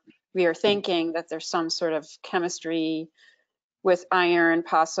 or we are thinking that there's some sort of chemistry with iron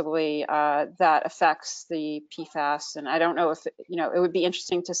possibly that affects the PFAS. And I don't know if, you know, it would be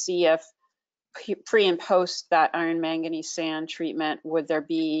interesting to see if pre and post that iron manganese sand treatment, would there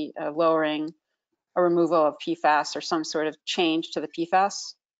be a lowering, a removal of PFAS or some sort of change to the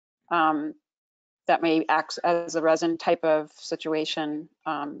PFAS that may act as a resin type of situation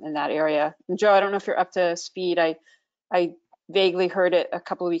in that area. And Joe, I don't know if you're up to speed. I vaguely heard it a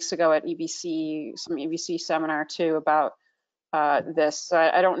couple of weeks ago at EBC, some EBC seminar too about this. So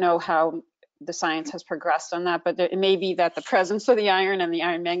I don't know how the science has progressed on that, but it may be that the presence of the iron and the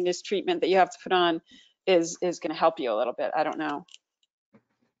iron manganese treatment that you have to put on is going to help you a little bit. I don't know.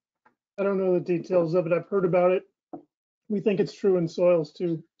 I don't know the details of it. I've heard about it. We think it's true in soils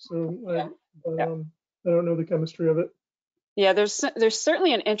too. So I don't know the chemistry of it. Yeah, there's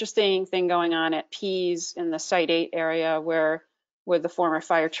certainly an interesting thing going on at Pease in the Site 8 area where the former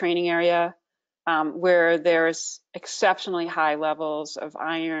fire training area, where there's exceptionally high levels of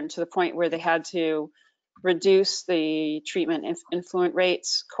iron to the point where they had to reduce the treatment influent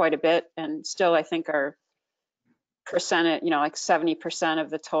rates quite a bit, and still I think are percentage, you know, like 70% of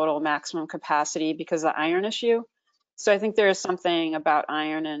the total maximum capacity because of the iron issue. So I think there is something about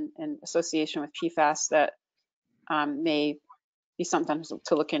iron and association with PFAS that may be something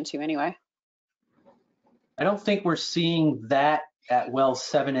to look into anyway. I don't think we're seeing that at wells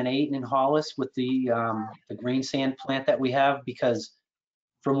 7 and 8 in Hollis with the green sand plant that we have, because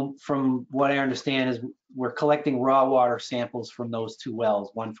from what I understand is we're collecting raw water samples from those 2 wells,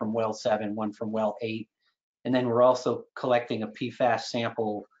 one from well 7, one from well 8. And then we're also collecting a PFAS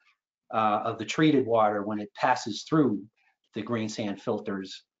sample of the treated water when it passes through the green sand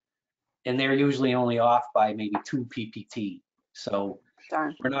filters. And they're usually only off by maybe 2 ppt. So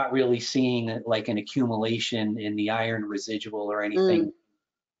Darn. we're not really seeing like an accumulation in the iron residual or anything,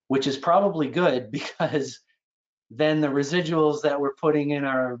 which is probably good, because then the residuals that we're putting in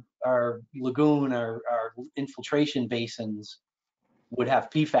our lagoon, our infiltration basins would have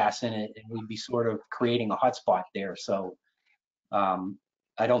PFAS in it, and we'd be sort of creating a hotspot there. So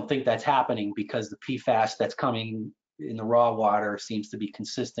I don't think that's happening, because the PFAS that's coming in the raw water seems to be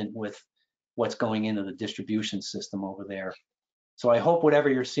consistent with what's going into the distribution system over there. So I hope whatever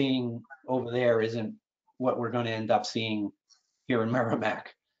you're seeing over there isn't what we're going to end up seeing here in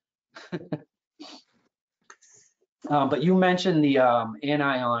Merrimack. But you mentioned the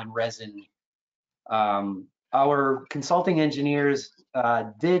anion resin. Our consulting engineers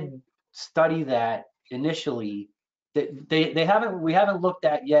did study that initially. We haven't looked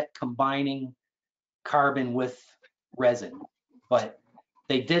at yet combining carbon with resin, but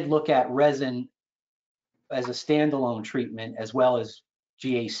they did look at resin as a standalone treatment as well as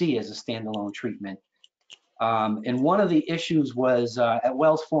GAC as a standalone treatment. And one of the issues was at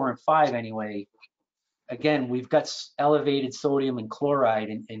wells 4 and 5 anyway, again, we've got elevated sodium and chloride,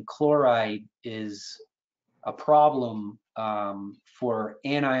 and chloride is a problem for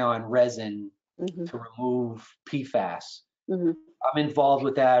anion resin to remove PFAS. I'm involved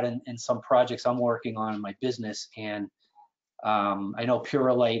with that in some projects I'm working on in my business, and I know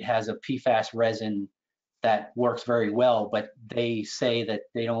Purolite has a PFAS resin that works very well, but they say that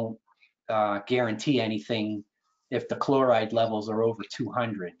they don't guarantee anything if the chloride levels are over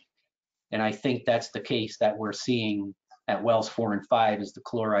 200. And I think that's the case that we're seeing at wells 4 and 5, is the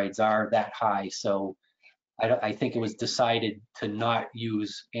chlorides are that high. So I think it was decided to not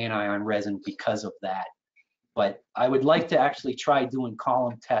use anion resin because of that. But I would like to actually try doing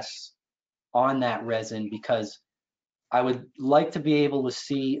column tests on that resin, because I would like to be able to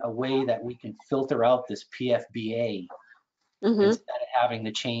see a way that we can filter out this PFBA Mm-hmm. instead of having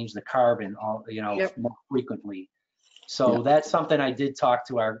to change the carbon Yep. more frequently. So that's something I did talk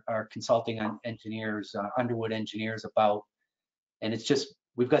to our consulting engineers, Underwood engineers, about. And it's just,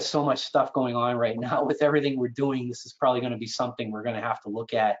 we've got so much stuff going on right now with everything we're doing. This is probably going to be something we're going to have to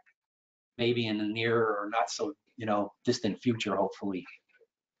look at maybe in the near or not so, distant future, hopefully.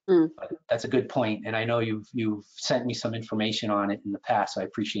 But that's a good point. And I know you've sent me some information on it in the past, so I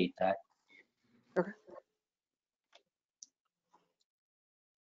appreciate that. Okay.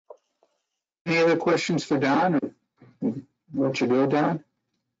 Any other questions for Don? Or let you go, Don?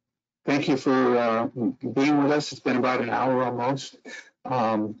 Thank you for being with us. It's been about an hour almost.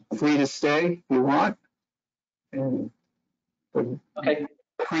 Free to stay if you want. And Okay.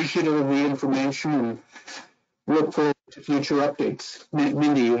 appreciative of the information and look forward to future updates.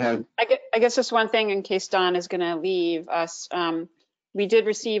 Mindy, you have. I guess just one thing in case Don is going to leave us. We did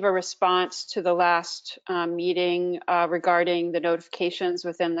receive a response to the last meeting regarding the notifications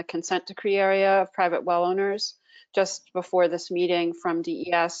within the consent decree area of private well owners just before this meeting from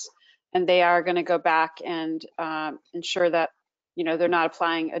DES. And they are going to go back and ensure that, they're not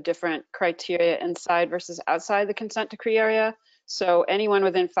applying a different criteria inside versus outside the consent decree area. So anyone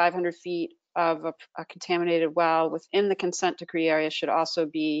within 500 feet of a contaminated well within the consent decree area should also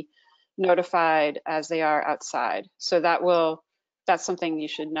be notified as they are outside. So that's something you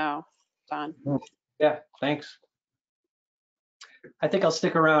should know, Don. Yeah, thanks. I think I'll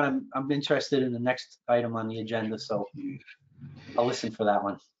stick around. I'm interested in the next item on the agenda, so I'll listen for that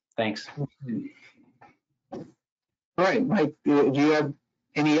one. Thanks. All right, Mike, do you have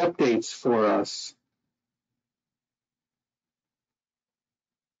any updates for us?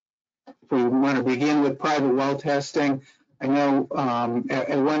 If we want to begin with private well testing, I know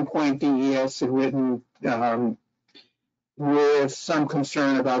at one point DES had written with some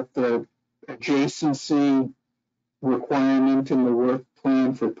concern about the adjacency requirement in the work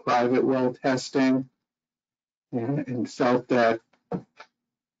plan for private well testing, and felt that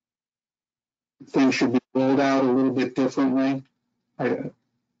things should be rolled out a little bit differently. Yeah,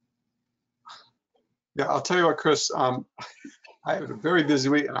 I'll tell you what, Chris, I had a very busy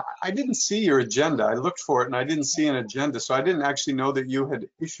week. And I didn't see your agenda. I looked for it and I didn't see an agenda. So I didn't actually know that you had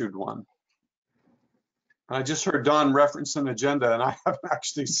issued one. I just heard Don reference an agenda and I haven't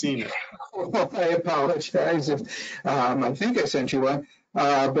actually seen it. Well, I apologize if I think I sent you one,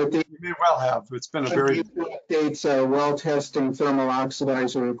 but You may well have. It's been a very updates, well testing, thermal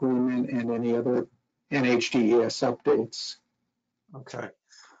oxidizer agreement, and any other NHDES updates. okay.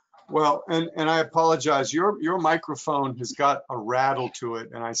 Well, and I apologize. Your microphone has got a rattle to it,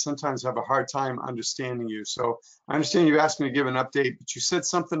 and I sometimes have a hard time understanding you. So I understand you asked me to give an update, but you said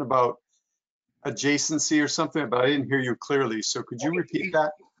something about adjacency or something, but I didn't hear you clearly. So could you repeat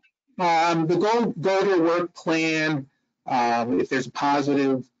that? The go to work plan, if there's a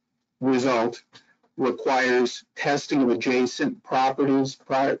positive result, requires testing of adjacent properties,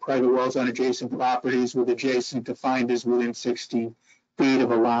 private wells on adjacent properties, with adjacent defined as within 60 feet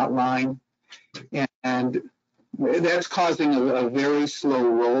of a lot line. And that's causing a very slow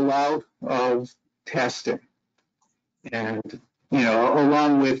rollout of testing. And,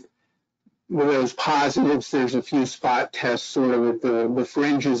 along with those positives, there's a few spot tests sort of at the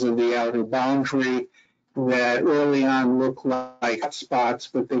fringes of the outer boundary that early on look like hot spots,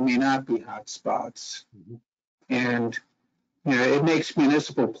 but they may not be hot spots. Mm-hmm. And, it makes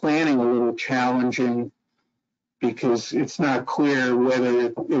municipal planning a little challenging because it's not clear whether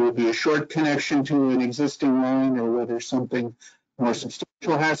it would be a short connection to an existing line or whether something more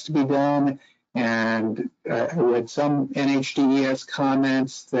substantial has to be done. And I read some NHDES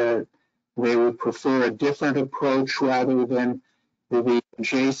comments that they would prefer a different approach rather than the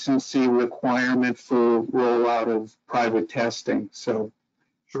adjacency requirement for rollout of private testing. So,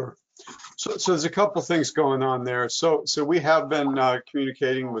 sure. So there's a couple things going on there. So we have been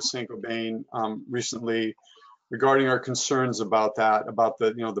communicating with Saint-Gobain recently regarding our concerns about that, about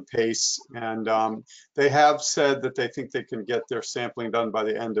the pace. And they have said that they think they can get their sampling done by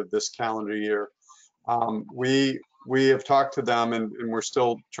the end of this calendar year. We have talked to them and we're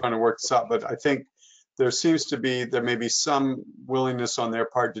still trying to work this out, but I think there may be some willingness on their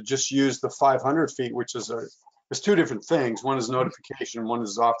part to just use the 500 feet, which is there's two different things. One is notification, one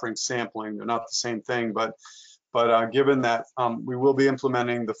is offering sampling. They're not the same thing, but given that we will be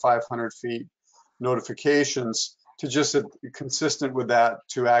implementing the 500 feet notifications to just consistent with that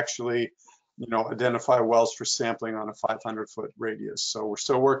to actually, identify wells for sampling on a 500-foot radius. So we're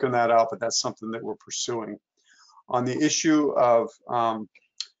still working that out, but that's something that we're pursuing. On the issue of,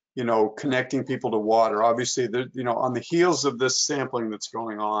 you know, connecting people to water, obviously, you know, on the heels of this sampling that's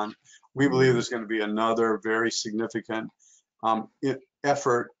going on, we believe there's going to be another very significant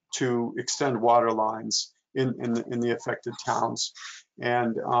effort to extend water lines in the affected towns.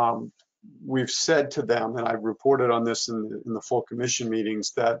 And we've said to them, and I've reported on this in the full commission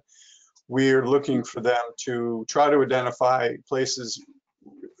meetings, that we're looking for them to try to identify places,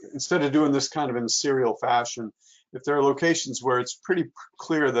 instead of doing this kind of in serial fashion, if there are locations where it's pretty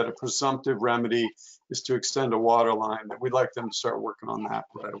clear that a presumptive remedy is to extend a water line, that we'd like them to start working on that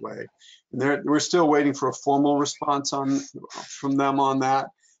right away. And we're still waiting for a formal response from them on that.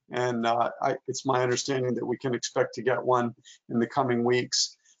 And it's my understanding that we can expect to get one in the coming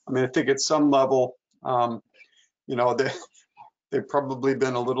weeks. I mean, I think at some level, you know, they've probably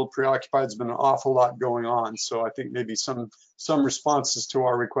been a little preoccupied. There's been an awful lot going on. So I think maybe some responses to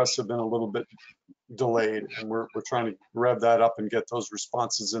our requests have been a little bit delayed, and we're trying to rev that up and get those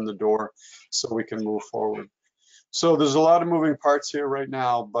responses in the door so we can move forward. So there's a lot of moving parts here right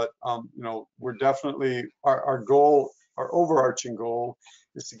now, but you know, we're definitely, our goal, our overarching goal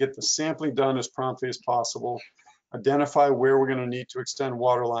is to get the sampling done as promptly as possible, identify where we're going to need to extend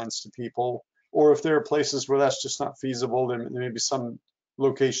water lines to people, or if there are places where that's just not feasible, then there may be some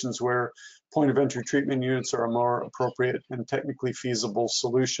locations where point of entry treatment units are a more appropriate and technically feasible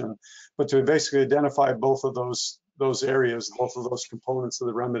solution. But to basically identify both of those areas, both of those components of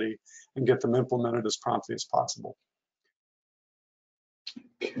the remedy, and get them implemented as promptly as possible.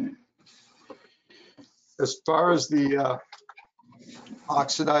 Okay. As far as the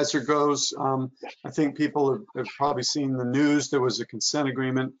oxidizer goes, I think people have probably seen the news. There was a consent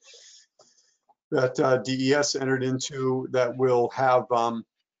agreement that DES entered into that will have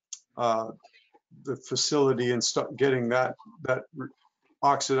the facility and getting that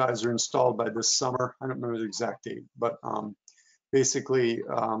oxidizer installed by this summer. I don't remember the exact date, but basically,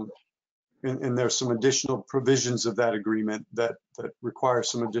 and there's some additional provisions of that agreement that require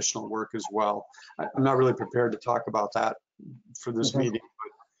some additional work as well. I'm not really prepared to talk about that for this meeting,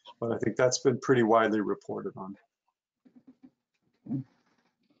 but I think that's been pretty widely reported on.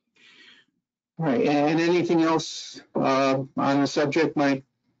 All right, and anything else on the subject, Mike,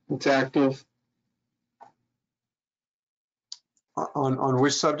 that's active? On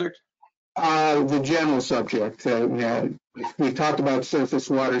which subject? The general subject. Yeah, we talked about surface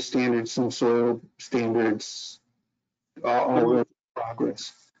water standards and soil standards, all in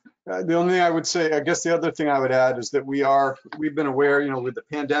progress. The only thing I would say, I guess the other thing I would add is that we've been aware, you know, with the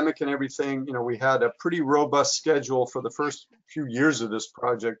pandemic and everything, you know, we had a pretty robust schedule for the first few years of this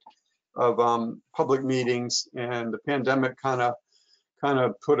project of public meetings, and the pandemic kind of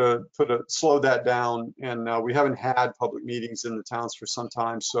slowed that down, and we haven't had public meetings in the towns for some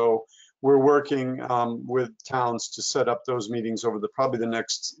time. So we're working with towns to set up those meetings over probably the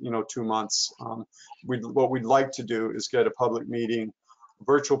next 2 months. What we'd like to do is get a public meeting,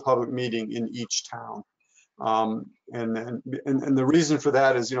 virtual public meeting in each town. And the reason for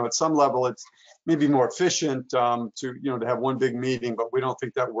that is, at some level it's maybe more efficient to have one big meeting, but we don't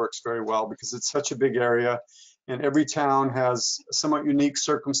think that works very well because it's such a big area and every town has a somewhat unique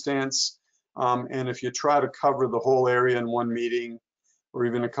circumstance. And if you try to cover the whole area in one meeting or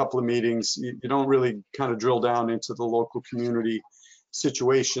even a couple of meetings, you don't really kind of drill down into the local community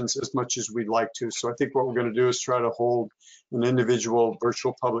situations as much as we'd like to. So I think what we're going to do is try to hold an individual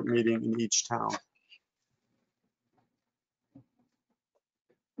virtual public meeting in each town.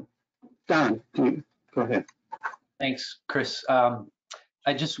 Don, go ahead. Thanks, Chris.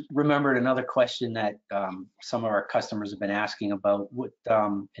 I just remembered another question that some of our customers have been asking about,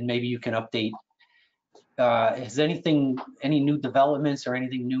 and maybe you can update. Has any new developments or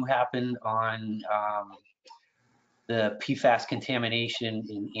anything new happened on the PFAS contamination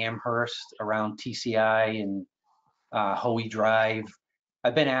in Amherst around TCI and Hoey Drive?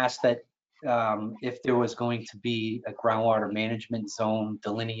 I've been asked that if there was going to be a groundwater management zone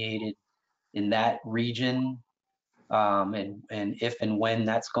delineated in that region, and if and when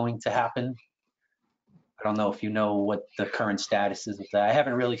that's going to happen. I don't know if you know what the current status is of that. I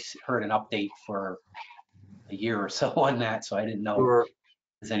haven't really heard an update for a year or so on that, so I didn't know Sure. if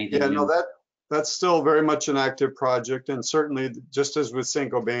there's anything new. No, that's still very much an active project, and certainly, just as with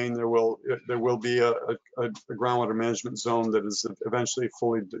Saint-Gobain, there will be a groundwater management zone that is eventually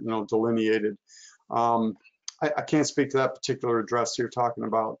fully delineated. I can't speak to that particular address you're talking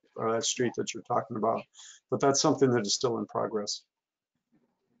about, or that street that you're talking about, but that's something that is still in progress.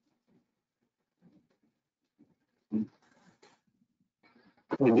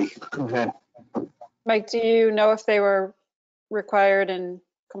 Wendy, go ahead. Mike, do you know if they were required and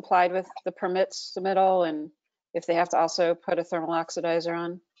complied with the permits submittal and if they have to also put a thermal oxidizer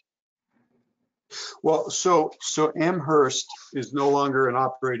on? Well, so Amherst is no longer an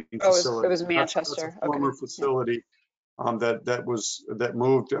operating Oh, facility. it was That's Manchester. a former Okay. facility that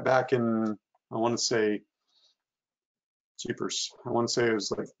moved back in, I want to say, jeepers. I want to say it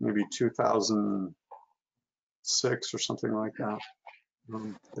was like maybe 2006 or something like that.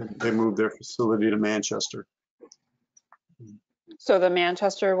 They moved their facility to Manchester. So the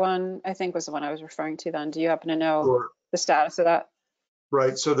Manchester one, I think, was the one I was referring to then. Do you happen to know Sure. the status of that?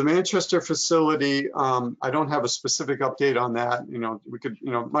 Right. So the Manchester facility, I don't have a specific update on that. We could,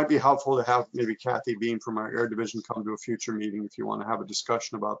 it might be helpful to have maybe Kathy Beam from our air division come to a future meeting if you want to have a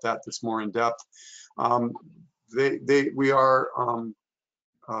discussion about that that's more in depth. We are,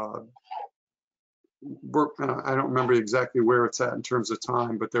 I don't remember exactly where it's at in terms of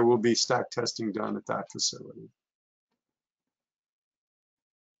time, but there will be stack testing done at that facility.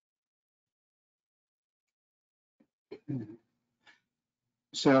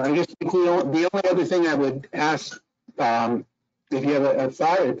 So I just think the only other thing I would ask, if you have a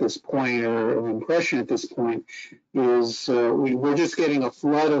thought at this point or an impression at this point, is we're just getting a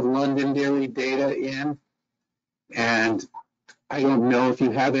flood of Londonderry data in, and I don't know if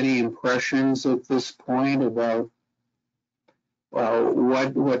you have any impressions at this point about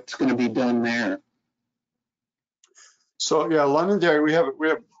what's going to be done there. So yeah, Londonderry, we have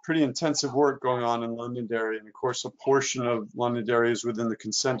pretty intensive work going on in Londonderry, and of course a portion of Londonderry is within the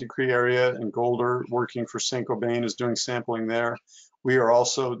consent decree area, and Golder, working for Saint-Gobain, is doing sampling there. We are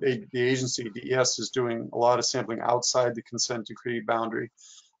also, the agency, DES, is doing a lot of sampling outside the consent decree boundary,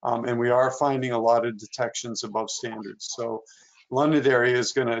 and we are finding a lot of detections above standards. So Londonderry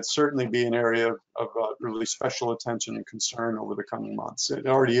is going to certainly be an area of really special attention and concern over the coming months. It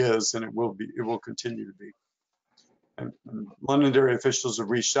already is, and it will continue to be. And Londonderry officials have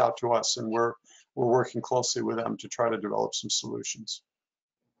reached out to us, and we're working closely with them to try to develop some solutions.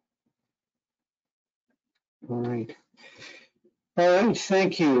 All right.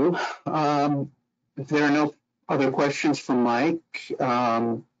 Thank you. If there are no other questions for Mike,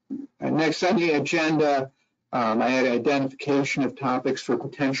 next on the agenda, I had identification of topics for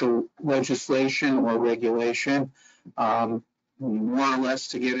potential legislation or regulation. More or less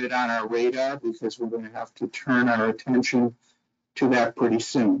to get it on our radar, because we're going to have to turn our attention to that pretty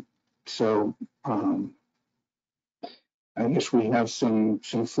soon. So I guess we have some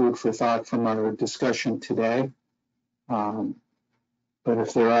food for thought from our discussion today. But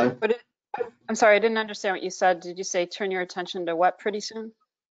if there are... I'm sorry, I didn't understand what you said. Did you say turn your attention to what pretty soon?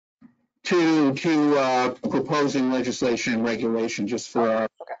 To proposing legislation and regulation just for our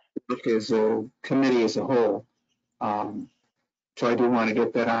work as a committee as a whole. So I do want to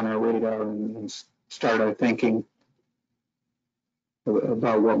get that on our radar and start our thinking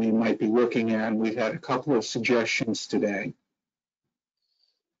about what we might be looking at. And we've had a couple of suggestions today.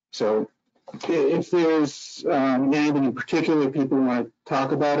 So if there's anything in particular people want to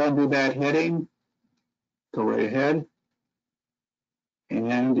talk about under that heading, go right ahead.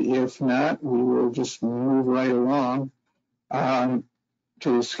 And if not, we will just move right along to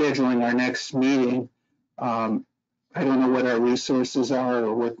scheduling our next meeting. I don't know what our resources are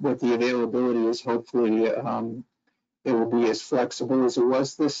or what the availability is. Hopefully it will be as flexible as it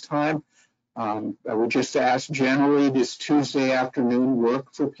was this time. I would just ask, generally, does Tuesday afternoon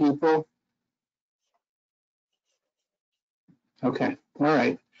work for people? Okay, all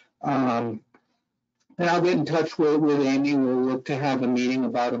right. And I'll get in touch with Amy. We'll look to have a meeting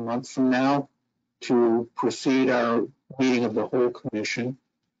about a month from now to proceed our meeting of the whole commission.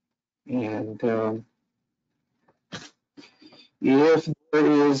 And if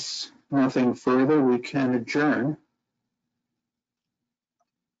there is nothing further, we can adjourn.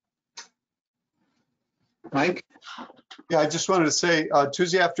 Mike? Yeah, I just wanted to say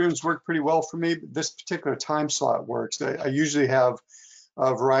Tuesday afternoons work pretty well for me. But this particular time slot works. I usually have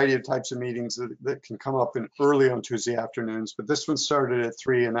a variety of types of meetings that can come up early on Tuesday afternoons, but this one started at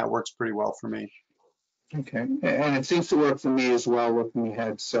 3, and that works pretty well for me. Okay, and it seems to work for me as well, looking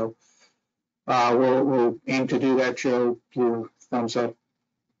ahead. So we'll aim to do that. Joe, your thumbs up.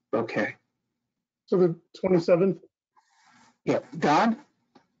 Okay. So the 27th? Yeah, Don?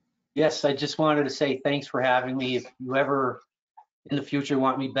 Yes, I just wanted to say thanks for having me. If you ever in the future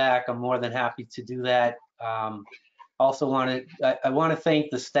want me back, I'm more than happy to do that. Also I want to thank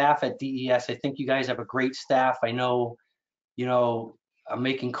the staff at DES. I think you guys have a great staff. I know, I'm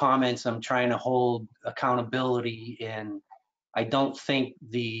making comments, I'm trying to hold accountability, and I don't think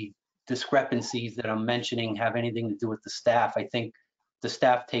the discrepancies that I'm mentioning have anything to do with the staff. I think the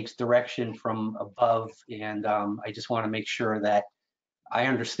staff takes direction from above, and I just want to make sure that I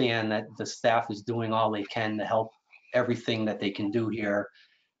understand that the staff is doing all they can to help everything that they can do here.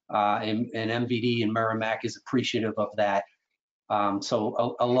 And MVD and Merrimack is appreciative of that.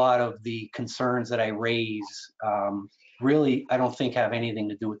 So a lot of the concerns that I raise really, I don't think have anything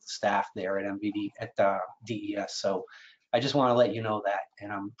to do with the staff there at MVD, at DES. So I just want to let you know that,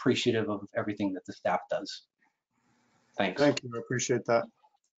 and I'm appreciative of everything that the staff does. Thanks. Thank you, I appreciate that.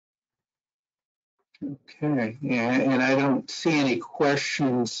 Okay, and I don't see any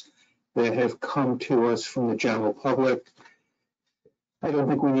questions that have come to us from the general public. I don't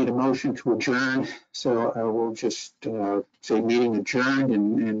think we need a motion to adjourn, so I will just say meeting adjourned,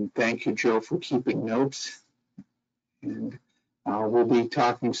 and thank you, Joe, for keeping notes. And we'll be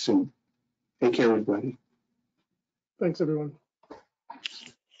talking soon. Take care, everybody. Thanks, everyone.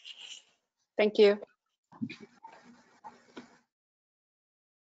 Thank you.